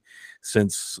D&D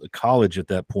since college at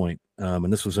that point.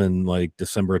 And this was in like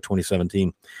December of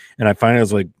 2017. And I finally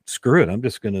was like, screw it. I'm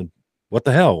just going to, what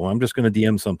the hell? I'm just going to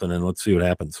DM something and let's see what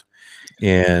happens.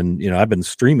 And, I've been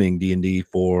streaming D&D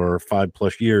for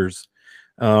 5+ years.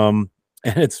 And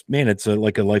it's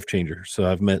like a life changer. So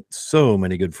I've met so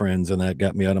many good friends, and that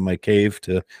got me out of my cave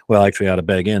out of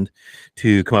Bag End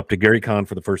to come up to GaryCon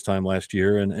for the first time last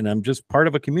year. And I'm just part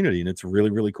of a community, and it's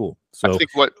really, really cool. So I think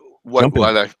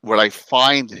what I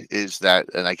find is that,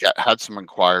 and I had some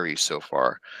inquiries so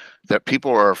far, that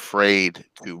people are afraid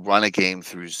to run a game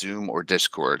through Zoom or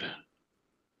Discord.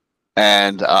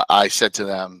 And I said to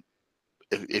them,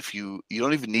 if you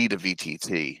don't even need a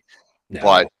VTT,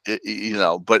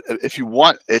 no. But if you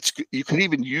want, you can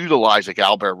even utilize like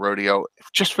Albert Rodeo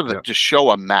just for to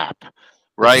show a map.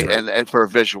 Right. And for a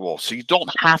visual. So you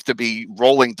don't have to be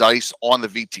rolling dice on the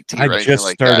VTT. I just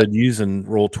started using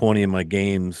Roll20 in my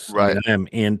games. Right. I am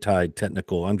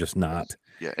anti-technical. I'm just not.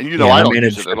 Yeah. And I don't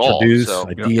use it at all.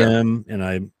 I DM and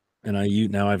I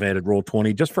now I've added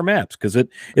Roll20 just for maps because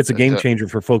it's a game changer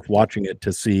for folks watching it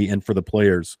to see and for the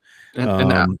players.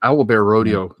 And Owlbear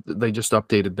Rodeo, they just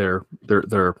updated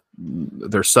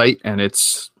their site, and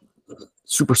it's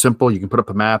super simple. You can put up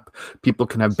a map. People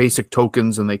can have basic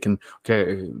tokens, and they can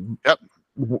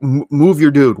move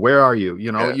your dude. Where are you?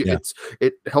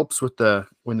 It helps with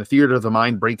when the theater of the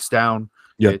mind breaks down.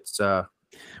 Yep. It's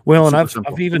and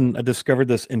I've even discovered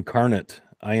this Incarnate,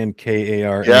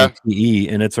 INKARNATE,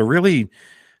 and it's a really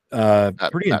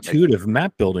pretty intuitive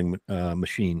map building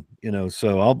machine.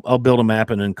 So I'll build a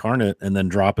map in Incarnate and then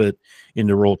drop it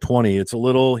into Roll20. It's a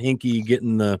little hinky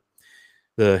getting the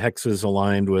hexes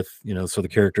aligned with, so the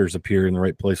characters appear in the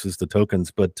right places, the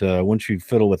tokens. But once you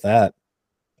fiddle with that,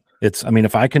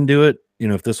 if I can do it,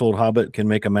 if this old hobbit can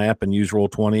make a map and use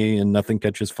Roll20 and nothing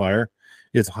catches fire,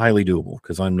 it's highly doable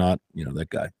because I'm not, that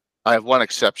guy. I have one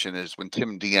exception is when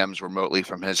Tim DMs remotely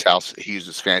from his house, he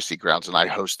uses Fantasy Grounds, and I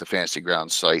host the Fantasy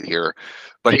Grounds site here,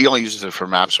 but he only uses it for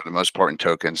maps for the most part and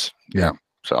tokens. Yeah.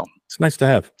 So it's nice to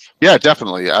have. Yeah,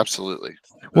 definitely. Absolutely.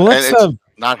 Well, it's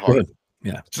not hard.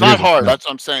 Yeah, it's not hard. That's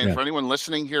what I'm saying. For anyone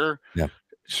listening here,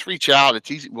 just reach out. It's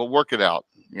easy. We'll work it out.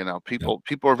 People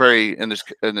are very in this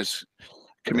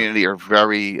community are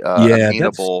very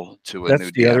amenable to a new.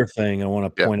 That's the other thing I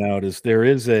want to point out is there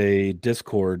is a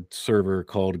Discord server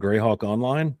called Greyhawk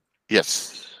Online.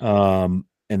 Yes. And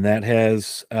that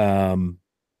has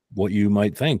what you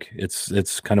might think.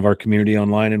 It's kind of our community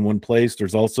online in one place.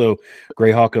 There's also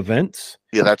Greyhawk events.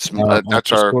 Yeah, that's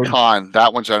our con.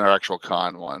 That one's our actual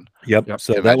con one. Yep.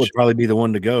 So that would probably be the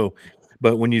one to go.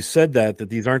 But when you said that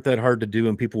these aren't that hard to do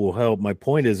and people will help, my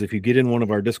point is if you get in one of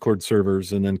our Discord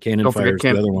servers and then Cannon Fire is the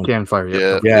other one. Cannon Fire,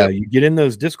 you get in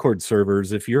those Discord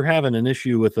servers. If you're having an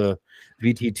issue with a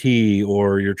VTT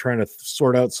or you're trying to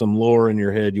sort out some lore in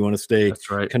your head, you want to stay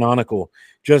canonical,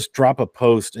 just drop a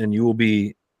post and you will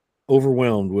be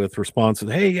overwhelmed with responses.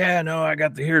 Hey, I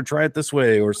got here, try it this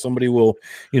way, or somebody will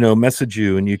message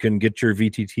you and you can get your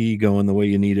VTT going the way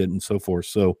you need it and so forth.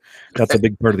 So that's a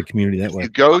big part of the community that way. You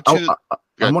go to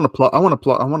I want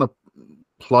to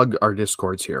plug our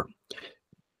Discords here.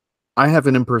 I have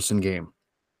an in-person game.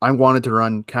 I wanted to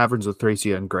run Caverns of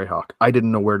Thracia and Greyhawk. I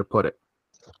didn't know where to put it.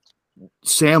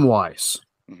 Samwise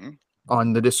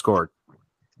on the Discord,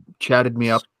 chatted me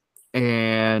up,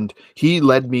 and he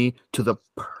led me to the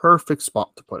perfect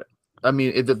spot to put it. I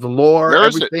mean, the lore, Where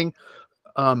is everything.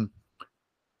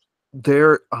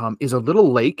 There is a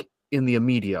little lake in the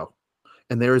Amedio,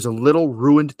 and there is a little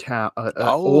ruined town,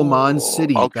 Oman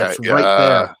city that's right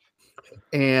there.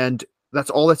 And that's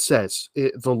all it says.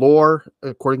 The lore,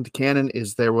 according to canon,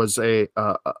 is there was a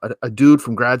dude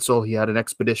from Gradsoul. He had an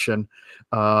expedition,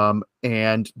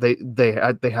 and they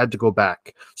had to go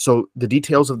back. So the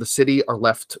details of the city are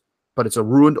left, but it's a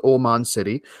ruined Oman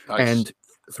city. Nice. And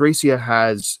Thracia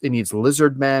needs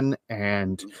lizard men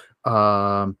and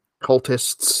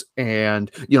cultists,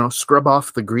 and scrub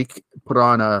off the Greek, put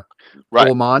on a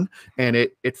Oman, and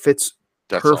it fits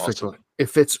perfectly. Awesome. It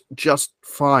fits just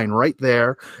fine right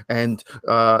there, and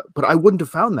but I wouldn't have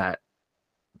found that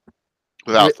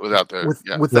without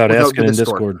asking in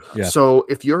Discord. Yeah. So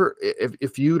if you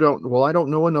don't, well, I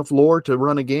don't know enough lore to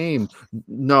run a game.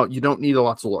 No, you don't need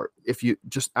lots of lore. If you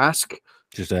just ask,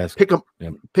 pick a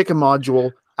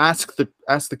module, ask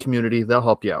the community, they'll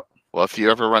help you out. Well, if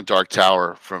you ever run Dark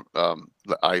Tower from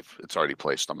it's already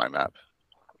placed on my map.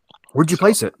 Where'd you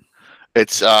place it?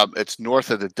 It's north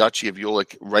of the Duchy of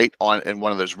Ulick, right in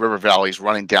one of those river valleys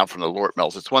running down from the Lort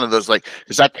Mills. It's one of those, like,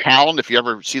 is that town, if you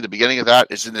ever see the beginning of that,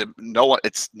 is in the no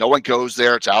one goes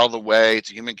there. It's out of the way.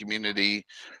 It's a human community.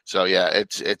 So yeah,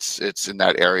 it's in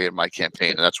that area in my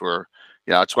campaign, and that's where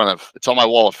it's on my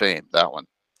wall of fame, that one.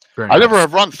 I never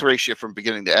have run Thracia from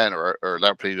beginning to end, or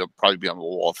that would probably be on the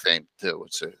wall of fame too.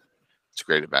 It's a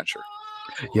great adventure.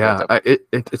 Yeah,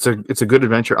 it's a good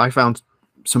adventure. I found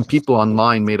some people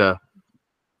online made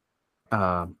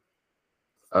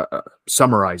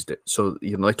summarized it, so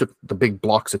they took the big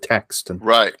blocks of text and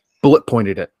bullet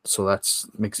pointed it, so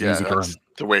makes it easy for them.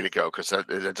 The way to go, because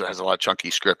it has a lot of chunky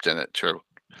script in it. True,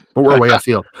 but we're way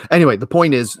afield. Anyway, the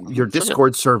point is your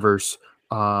Discord servers,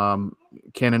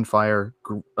 Cannon Fire,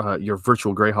 your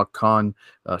Virtual Greyhawk Con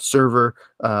server,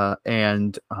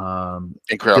 and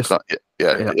Greyhawk,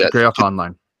 Greyhawk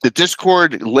Online. The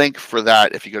Discord link for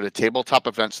that, if you go to Tabletop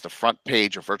Events, the front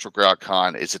page of Virtual Greyhawk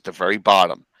Con is at the very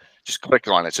bottom. Just click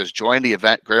on it. It says join the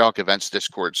Greyhawk Events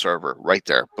Discord server right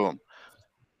there. Boom.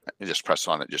 You just press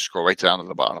on it. Just scroll right down to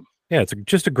the bottom. Yeah, it's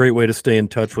just a great way to stay in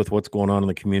touch with what's going on in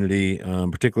the community,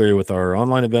 particularly with our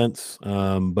online events.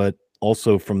 But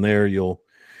also from there, you'll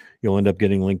end up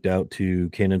getting linked out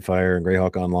to Cannon Fire and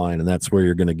Greyhawk Online, and that's where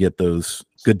you're going to get those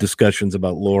good discussions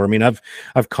about lore. I mean, I've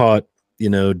caught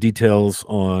details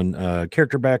on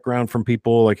character background from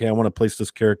people, like, hey, I want to place this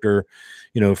character,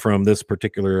 from this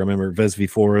particular, I remember Vesvi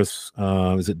Forest,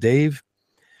 is it Dave?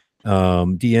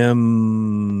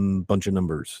 DM bunch of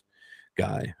numbers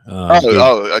guy.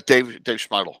 Dave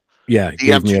Schmeitel. Yeah.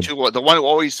 DM the one who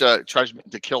always tries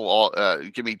to kill all,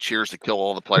 give me cheers to kill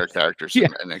all the player characters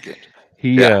in that game.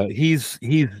 He's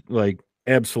like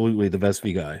absolutely the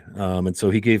Vesvi guy. And so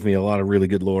he gave me a lot of really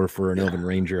good lore for an Elven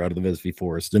Ranger out of the Vesvi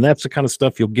Forest. And that's the kind of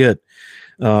stuff you'll get.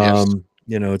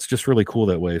 It's just really cool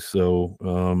that way. So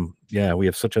we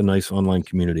have such a nice online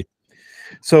community.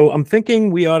 So I'm thinking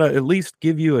we ought to at least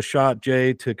give you a shot,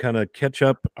 Jay, to kind of catch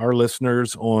up our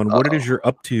listeners on what it is you're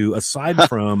up to aside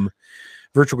from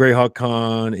Virtual Greyhawk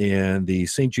Con and the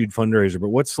St. Jude Fundraiser. But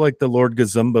what's like the Lord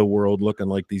Gosumba world looking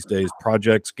like these days?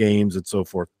 Projects, games, and so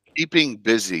forth. Keeping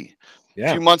busy.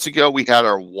 Yeah. A few months ago, we had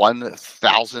our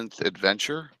 1,000th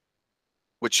adventure,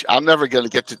 which I'm never going to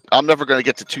get to. I'm never going to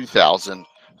get to 2,000.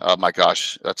 Oh my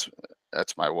gosh, that's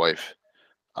my wife.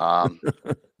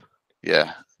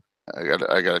 Yeah, I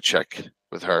gotta check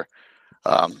with her.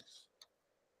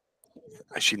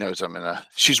 She knows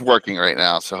she's working right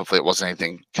now, so hopefully it wasn't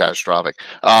anything catastrophic.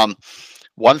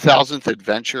 1,000th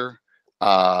adventure,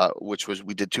 which was,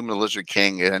 we did Tomb of the Lizard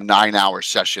King in a 9-hour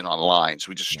session online. So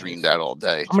we just streamed that all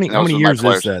day. How many years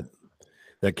is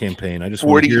that campaign? I just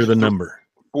want to hear the number.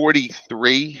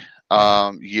 43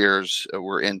 years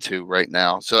we're into right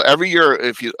now. So every year,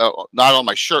 if you not on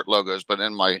my shirt logos, but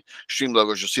in my stream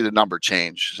logos, you'll see the number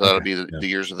change. So that'll be the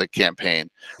years of the campaign.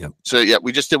 Yep. So yeah,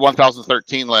 we just did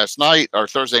 1013 last night or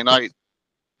Thursday night,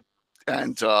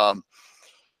 and I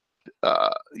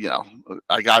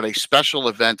got a special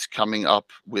event coming up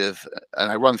with,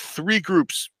 and I run 3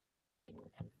 groups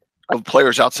of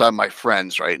players outside my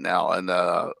friends right now, and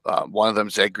one of them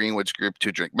is Ed Greenwood's group,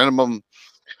 2 Drink Minimum.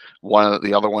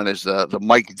 The other one is the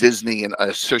Mike Disney and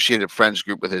Associated Friends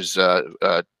group with his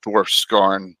dwarf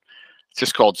Scarn. It's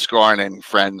just called Scarn and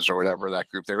Friends or whatever, that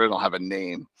group. They really don't have a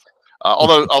name.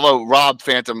 Although Rob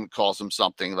Phantom calls them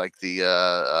something like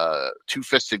the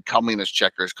two-fisted comeliness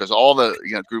checkers, because all the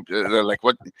group, they're like,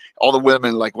 what, all the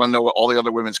women like want to know all the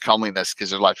other women's comeliness,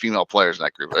 because there's a lot of female players in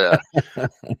that group. Yeah.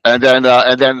 and then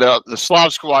the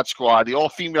Slav Squad, the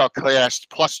all-female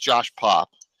cast plus Josh Pop,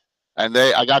 and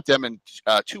I got them in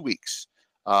 2 weeks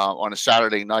on a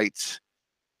Saturday night.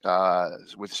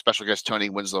 With special guest Tony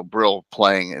Winslow Brill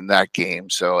playing in that game,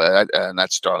 so and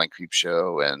that's Darling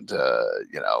Creepshow and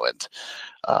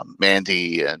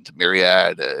Mandy and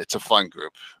Myriad. It's a fun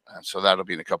group, so that'll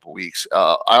be in a couple weeks.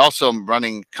 I also am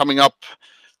running coming up.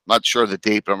 Not sure the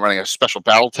date, but I'm running a special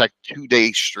BattleTech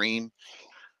 2-day stream,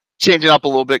 changing up a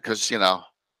little bit because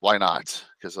why not?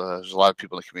 Because there's a lot of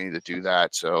people in the community that do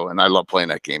that. So, and I love playing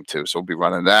that game too. So we'll be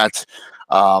running that.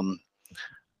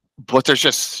 But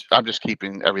I'm just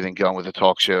keeping everything going with the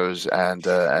talk shows and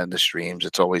the streams.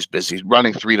 It's always busy.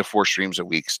 Running 3 to 4 streams a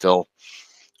week still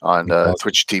on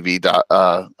Twitch TV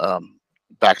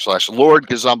 / Lord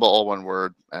Gosumba, all one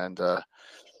word. And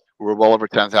we're well over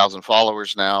 10,000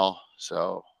 followers now.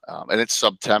 So and it's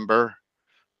September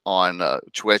on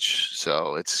Twitch,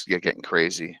 so it's getting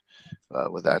crazy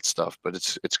with that stuff. But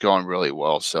it's going really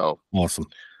well. So awesome.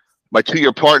 My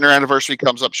 2-year partner anniversary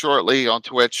comes up shortly on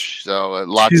Twitch. So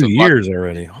lots 2 years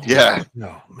already. Oh, yeah.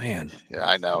 Oh man. Yeah,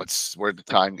 I know. Where'd the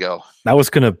time go? I was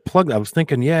gonna plug. I was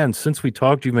thinking, yeah, and since we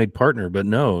talked, you made partner, but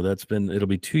no, it'll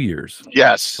be 2 years.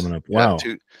 Yes. Coming up. Wow.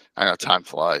 Yeah, I know time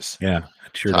flies. Yeah,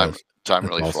 it sure does. Time That's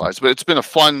really awesome. flies. But it's been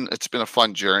a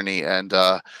fun journey. And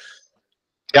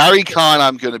GaryCon,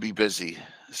 I'm gonna be busy.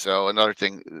 So another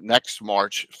thing, next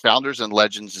March, Founders and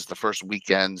Legends is the first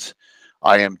weekend.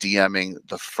 I am DMing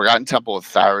the Forgotten Temple of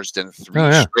Tharisden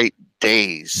 3 straight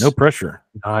days. No pressure.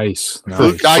 Nice.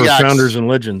 Luke Gygax, for Founders and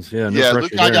Legends. Yeah. No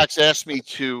Luke Gygax asked me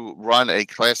to run a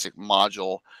classic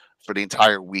module for the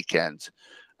entire weekend.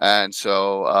 And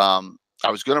so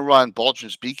I was going to run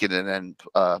Baldrin's Beacon, and then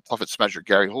Puffet's Measure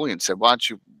Gary Julian said, why don't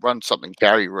you run something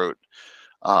Gary wrote?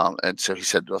 And so he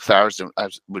said, well, Tharisden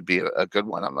would be a good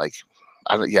one. I'm like,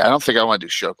 I don't think I want to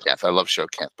do Showcamp. I love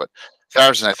Showcamp, but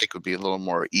Tharisden I think would be a little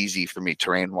more easy for me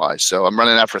terrain wise. So I'm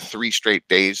running that for 3 straight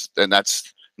days, and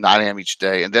that's 9 a.m. each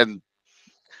day. And then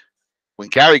when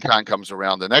GaryCon comes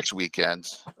around the next weekend,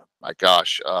 my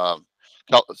gosh,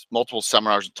 multiple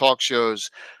seminars and talk shows,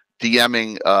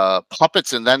 DMing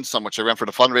puppets and then some, which I ran for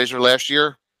the fundraiser last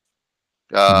year.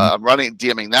 I'm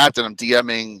DMing that, then I'm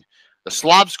DMing the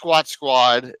Slob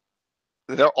Squad.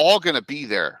 They're all going to be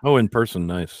there. Oh, in person.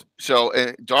 Nice. So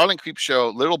Darling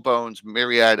Creepshow, Little Bones,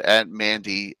 Myriad, and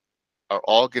Mandy are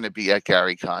all going to be at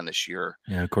GaryCon this year.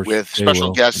 Yeah, of course. With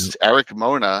special guests Eric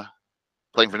Mona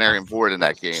playing Venarian Board in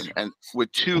that game, and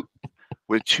with two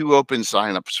open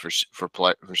signups for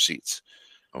seats.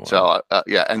 Oh, wow. So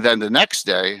and then the next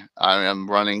day I am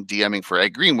running DMing for Ed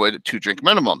Greenwood at 2 drink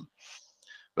minimum.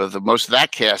 With most of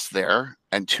that cast there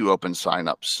and 2 open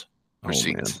signups for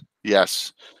seats. Man.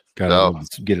 Yes. God,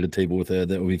 get at a table with Ed.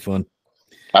 That would be fun.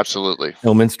 Absolutely.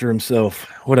 Elminster himself.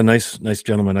 What a nice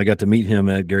gentleman. I got to meet him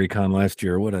at GaryCon last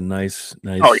year. What a nice.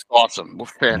 Oh, he's awesome. What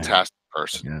a fantastic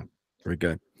person. Yeah. Very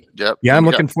good. Yep. Yeah, I'm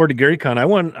looking forward to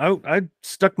GaryCon. I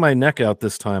stuck my neck out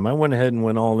this time. I went ahead and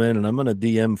went all in, and I'm going to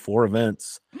DM 4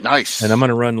 events. Nice. And I'm going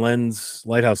to run Len's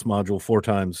Lighthouse module 4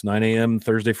 times, 9 a.m.,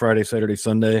 Thursday, Friday, Saturday,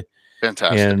 Sunday.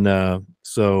 Fantastic. And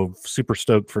so super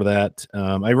stoked for that.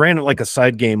 I ran it like a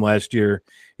side game last year,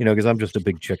 because I'm just a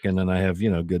big chicken and I have,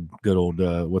 good old,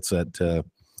 what's that,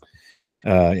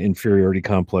 inferiority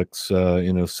complex,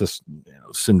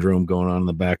 syndrome going on in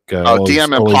the back.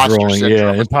 DM imposter syndrome.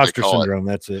 Yeah, imposter syndrome.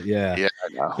 That's it. Yeah. Yeah,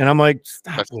 I know. And I'm like,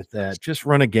 stop with that. Just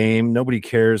run a game. Nobody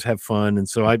cares. Have fun. And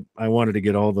so I wanted to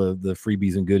get all the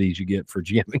freebies and goodies you get for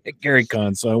GMing at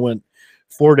GaryCon. So I went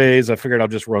 4 days. I figured I'll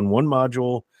just run 1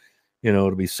 module.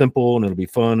 It'll be simple and it'll be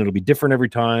fun. It'll be different every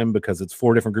time because it's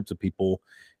 4 different groups of people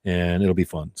and it'll be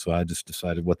fun. So I just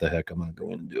decided, what the heck, I'm going to go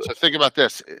in and do it. So think about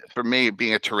this. For me,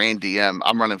 being a terrain DM,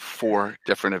 I'm running 4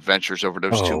 different adventures over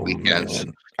those 2 weekends.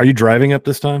 Man. Are you driving up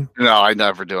this time? No, I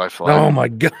never do. I fly. Oh my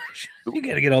gosh. You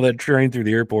got to get all that terrain through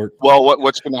the airport. Well,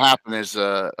 what's going to happen is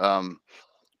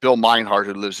Bill Meinhardt,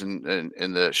 who lives in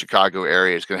the Chicago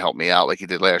area, is going to help me out like he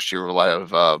did last year with a lot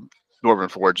of Northern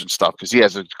Forge and stuff, because he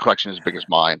has a collection as big as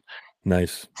mine.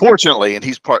 Nice. Fortunately, and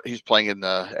he's playing in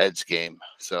the Ed's game,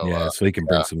 so yeah, so he can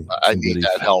bring some. I need goodies.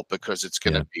 that help because it's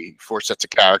going to be 4 sets of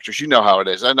characters. You know how it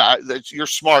is, and you're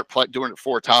smart doing it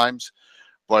 4 times,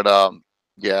 but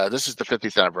yeah, this is the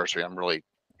 50th anniversary. I'm really.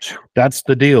 That's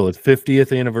the deal. It's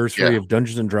 50th anniversary of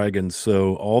Dungeons and Dragons,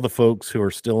 so all the folks who are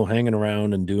still hanging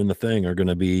around and doing the thing are going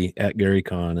to be at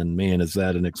GaryCon, and man, is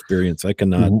that an experience! I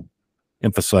cannot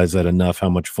emphasize that enough. How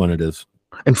much fun it is.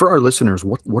 And for our listeners,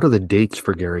 what are the dates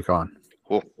for GaryCon?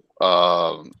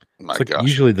 My It's like gosh.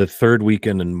 usually the third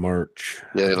weekend in March.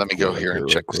 Yeah, let me go here and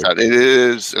check this out. It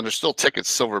is, and there's still tickets,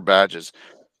 silver badges.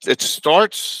 It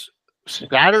starts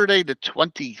Saturday the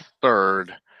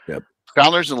 23rd. Yep.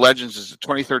 Founders and Legends is the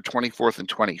 23rd, 24th, and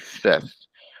 25th.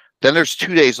 Then there's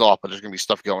 2 days off, but there's going to be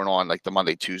stuff going on like the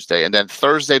Monday, Tuesday. And then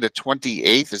Thursday the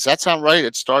 28th. Does that sound right?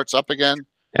 It starts up again?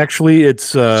 Actually,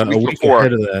 it's a week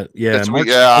ahead of that. Yeah, March 21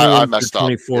 I messed through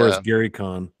 24 is up.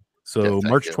 GaryCon. So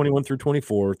March 21 through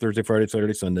 24, Thursday, Friday,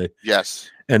 Saturday, Sunday. Yes.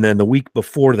 And then the week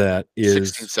before that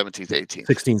is 16th, 17th, 18th.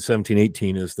 16, 17,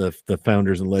 18 is the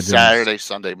Founders and Legends. Saturday,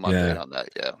 Sunday, Monday on that.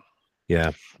 Yeah.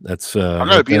 Yeah. That's I'm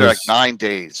gonna be there like 9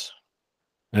 days.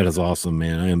 That is awesome,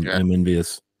 man. I'm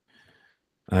envious.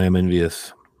 I am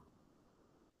envious.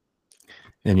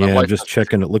 And yeah, I'm just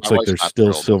checking. It looks like there's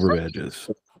still silver badges.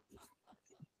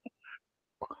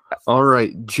 All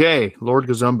right, Jay, Lord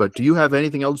Gosumba, do you have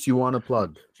anything else you want to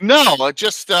plug? No,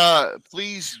 just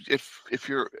please, if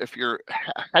you're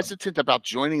hesitant about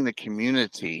joining the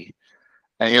community,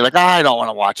 and you're like, I don't want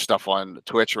to watch stuff on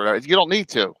Twitch or whatever, you don't need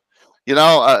to. You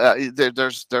know,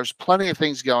 there's plenty of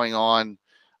things going on.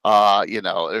 You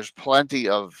know, there's plenty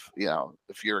of, you know,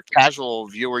 if you're a casual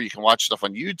viewer, you can watch stuff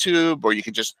on YouTube, or you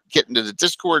can just get into the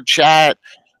Discord chat.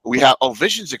 We have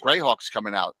Visions of Greyhawk's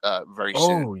coming out very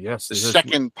soon. Oh yes, the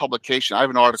second publication. I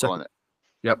have an article on it.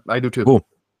 Yep, I do too. Cool.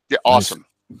 Yeah, awesome.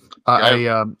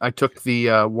 I took the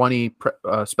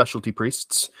 1E specialty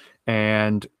priests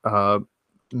and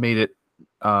made it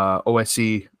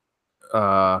OSC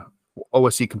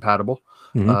compatible.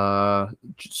 Mm-hmm.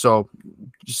 So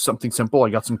just something simple. I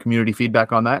got some community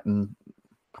feedback on that. And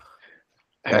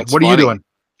what are you doing?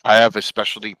 I have a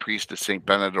specialty priest of St.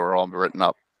 Benedor all written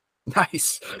up.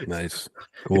 Nice.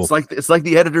 Cool. It's like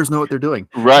the editors know what they're doing.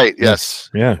 Right. Yes.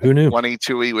 Yeah. Who knew? 1E,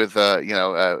 2E with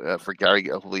for Gary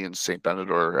Julian's St.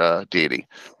 Benedor deity.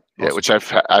 Yeah, awesome. Which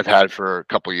I've had for a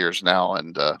couple years now,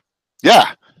 and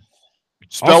yeah,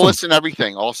 spell list and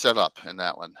everything all set up in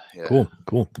that one. Yeah.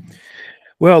 Cool.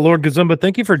 Well, Lord Gosumba,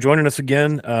 thank you for joining us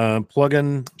again,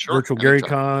 plugging Virtual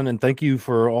GaryCon, and thank you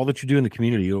for all that you do in the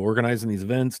community, organizing these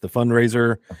events, the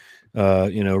fundraiser,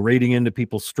 raiding into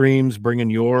people's streams, bringing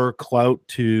your clout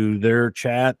to their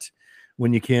chat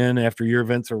when you can after your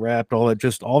events are wrapped, all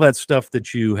that stuff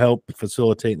that you help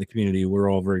facilitate in the community.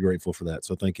 We're all very grateful for that.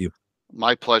 So thank you.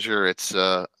 My pleasure. It's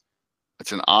an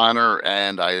honor,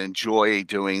 and I enjoy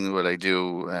doing what I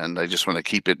do, and I just want to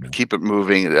keep it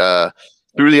moving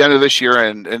through the end of this year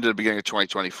and into the beginning of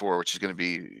 2024, which is going to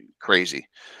be crazy.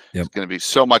 Yep. It's going to be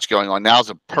so much going on. Now's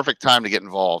a perfect time to get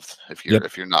involved if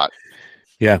you're not.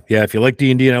 Yeah. If you like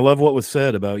D&D, and I love what was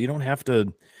said about you don't have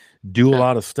to do a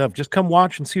lot of stuff. Just come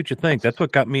watch and see what you think. That's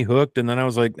what got me hooked. And then I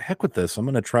was like, heck with this. I'm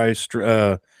going to try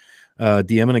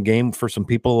DMing a game for some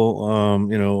people,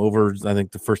 over, I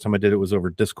think the first time I did it was over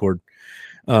Discord.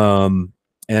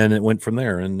 And it went from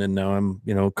there. And now I'm,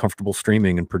 comfortable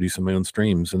streaming and producing my own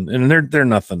streams, and they're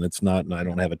nothing. It's not, and I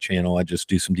don't have a channel. I just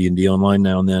do some D&D online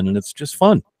now and then, and it's just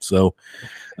fun. So,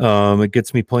 it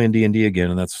gets me playing D&D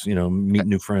again, and that's, meet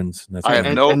new friends. And that's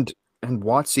and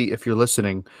Watsy, if you're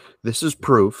listening, this is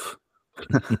proof.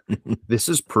 This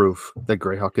is proof that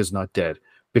Greyhawk is not dead,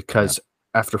 because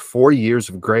after 4 years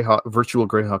of virtual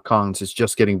Greyhawk cons, it's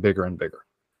just getting bigger and bigger.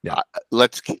 Yeah,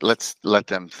 let's let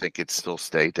them think it still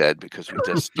stay dead, because we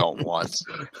just don't want.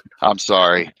 I'm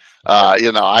sorry, I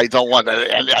don't want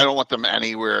that. I don't want them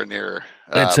anywhere near.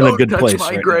 That's in a good place.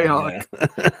 My Greyhawk.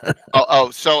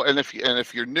 So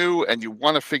if you're new and you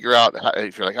want to figure out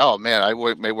if you're like, oh man, I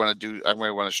may want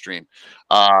to stream.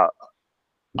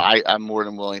 I'm more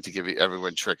than willing to give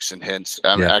everyone tricks and hints.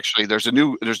 Actually, there's a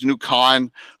new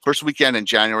con first weekend in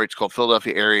January. It's called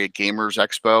Philadelphia Area Gamers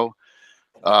Expo.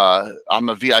 I'm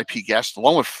a VIP guest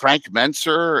along with Frank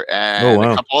Menser and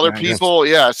a couple other people.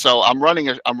 Yeah, so I'm running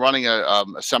a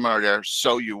seminar there.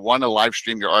 So you want to live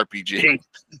stream your RPG,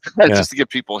 just to give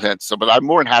people hints. So, but I'm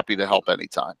more than happy to help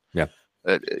anytime. Yeah,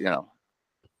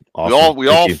 awesome.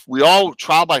 we all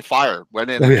trial by fire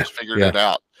went in and just figured it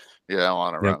out.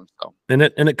 On our own. So. And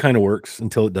it kind of works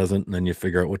until it doesn't, and then you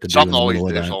figure out what to do.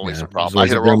 There's always a problem. I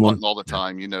hit a wrong button all the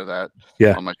time. You know that.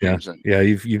 Yeah. On my games.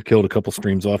 You've killed a couple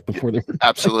streams off before.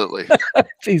 Absolutely.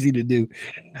 It's easy to do.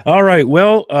 All right.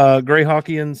 Well,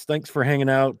 Greyhawkians, thanks for hanging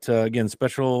out. Again,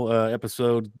 special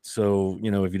episode. So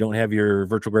if you don't have your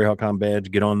Virtual Greyhawk Con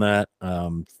badge, get on that.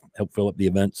 Help fill up the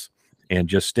events, and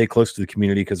just stay close to the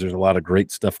community, because there's a lot of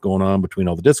great stuff going on between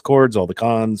all the Discords, all the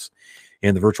cons,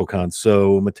 and the virtual cons.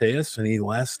 So, Mateus, any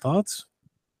last thoughts?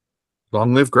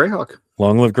 Long live Greyhawk.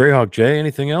 Long live Greyhawk. Jay,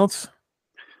 anything else?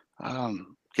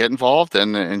 Get involved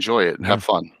and enjoy it and have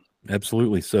fun.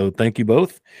 Absolutely. So thank you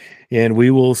both. And we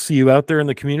will see you out there in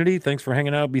the community. Thanks for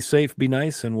hanging out. Be safe, be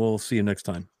nice, and we'll see you next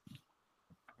time.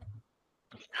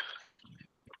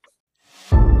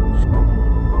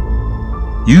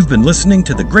 You've been listening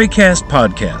to the Greycast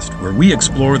podcast, where we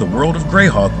explore the world of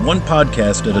Greyhawk one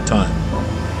podcast at a time.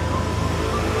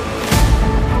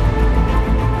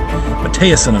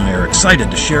 Mateus and I are excited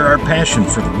to share our passion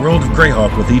for the world of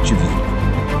Greyhawk with each of you.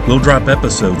 We'll drop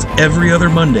episodes every other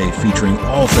Monday featuring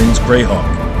all things Greyhawk.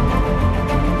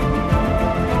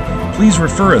 Please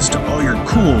refer us to all your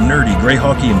cool, nerdy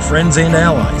Greyhawkian friends and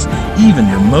allies, even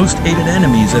your most hated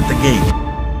enemies at the gate.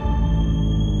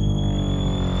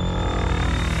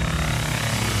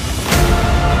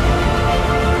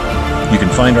 You can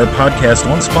find our podcast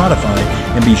on Spotify,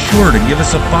 and be sure to give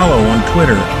us a follow on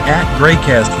Twitter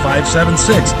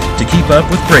 @GreyCast576 to keep up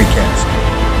with Greycast.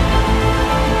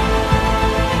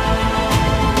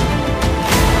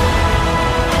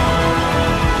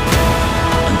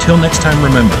 Until next time,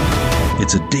 remember,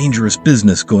 it's a dangerous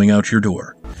business going out your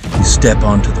door. You step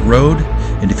onto the road,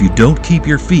 and if you don't keep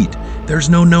your feet, there's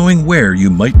no knowing where you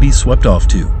might be swept off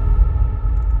to.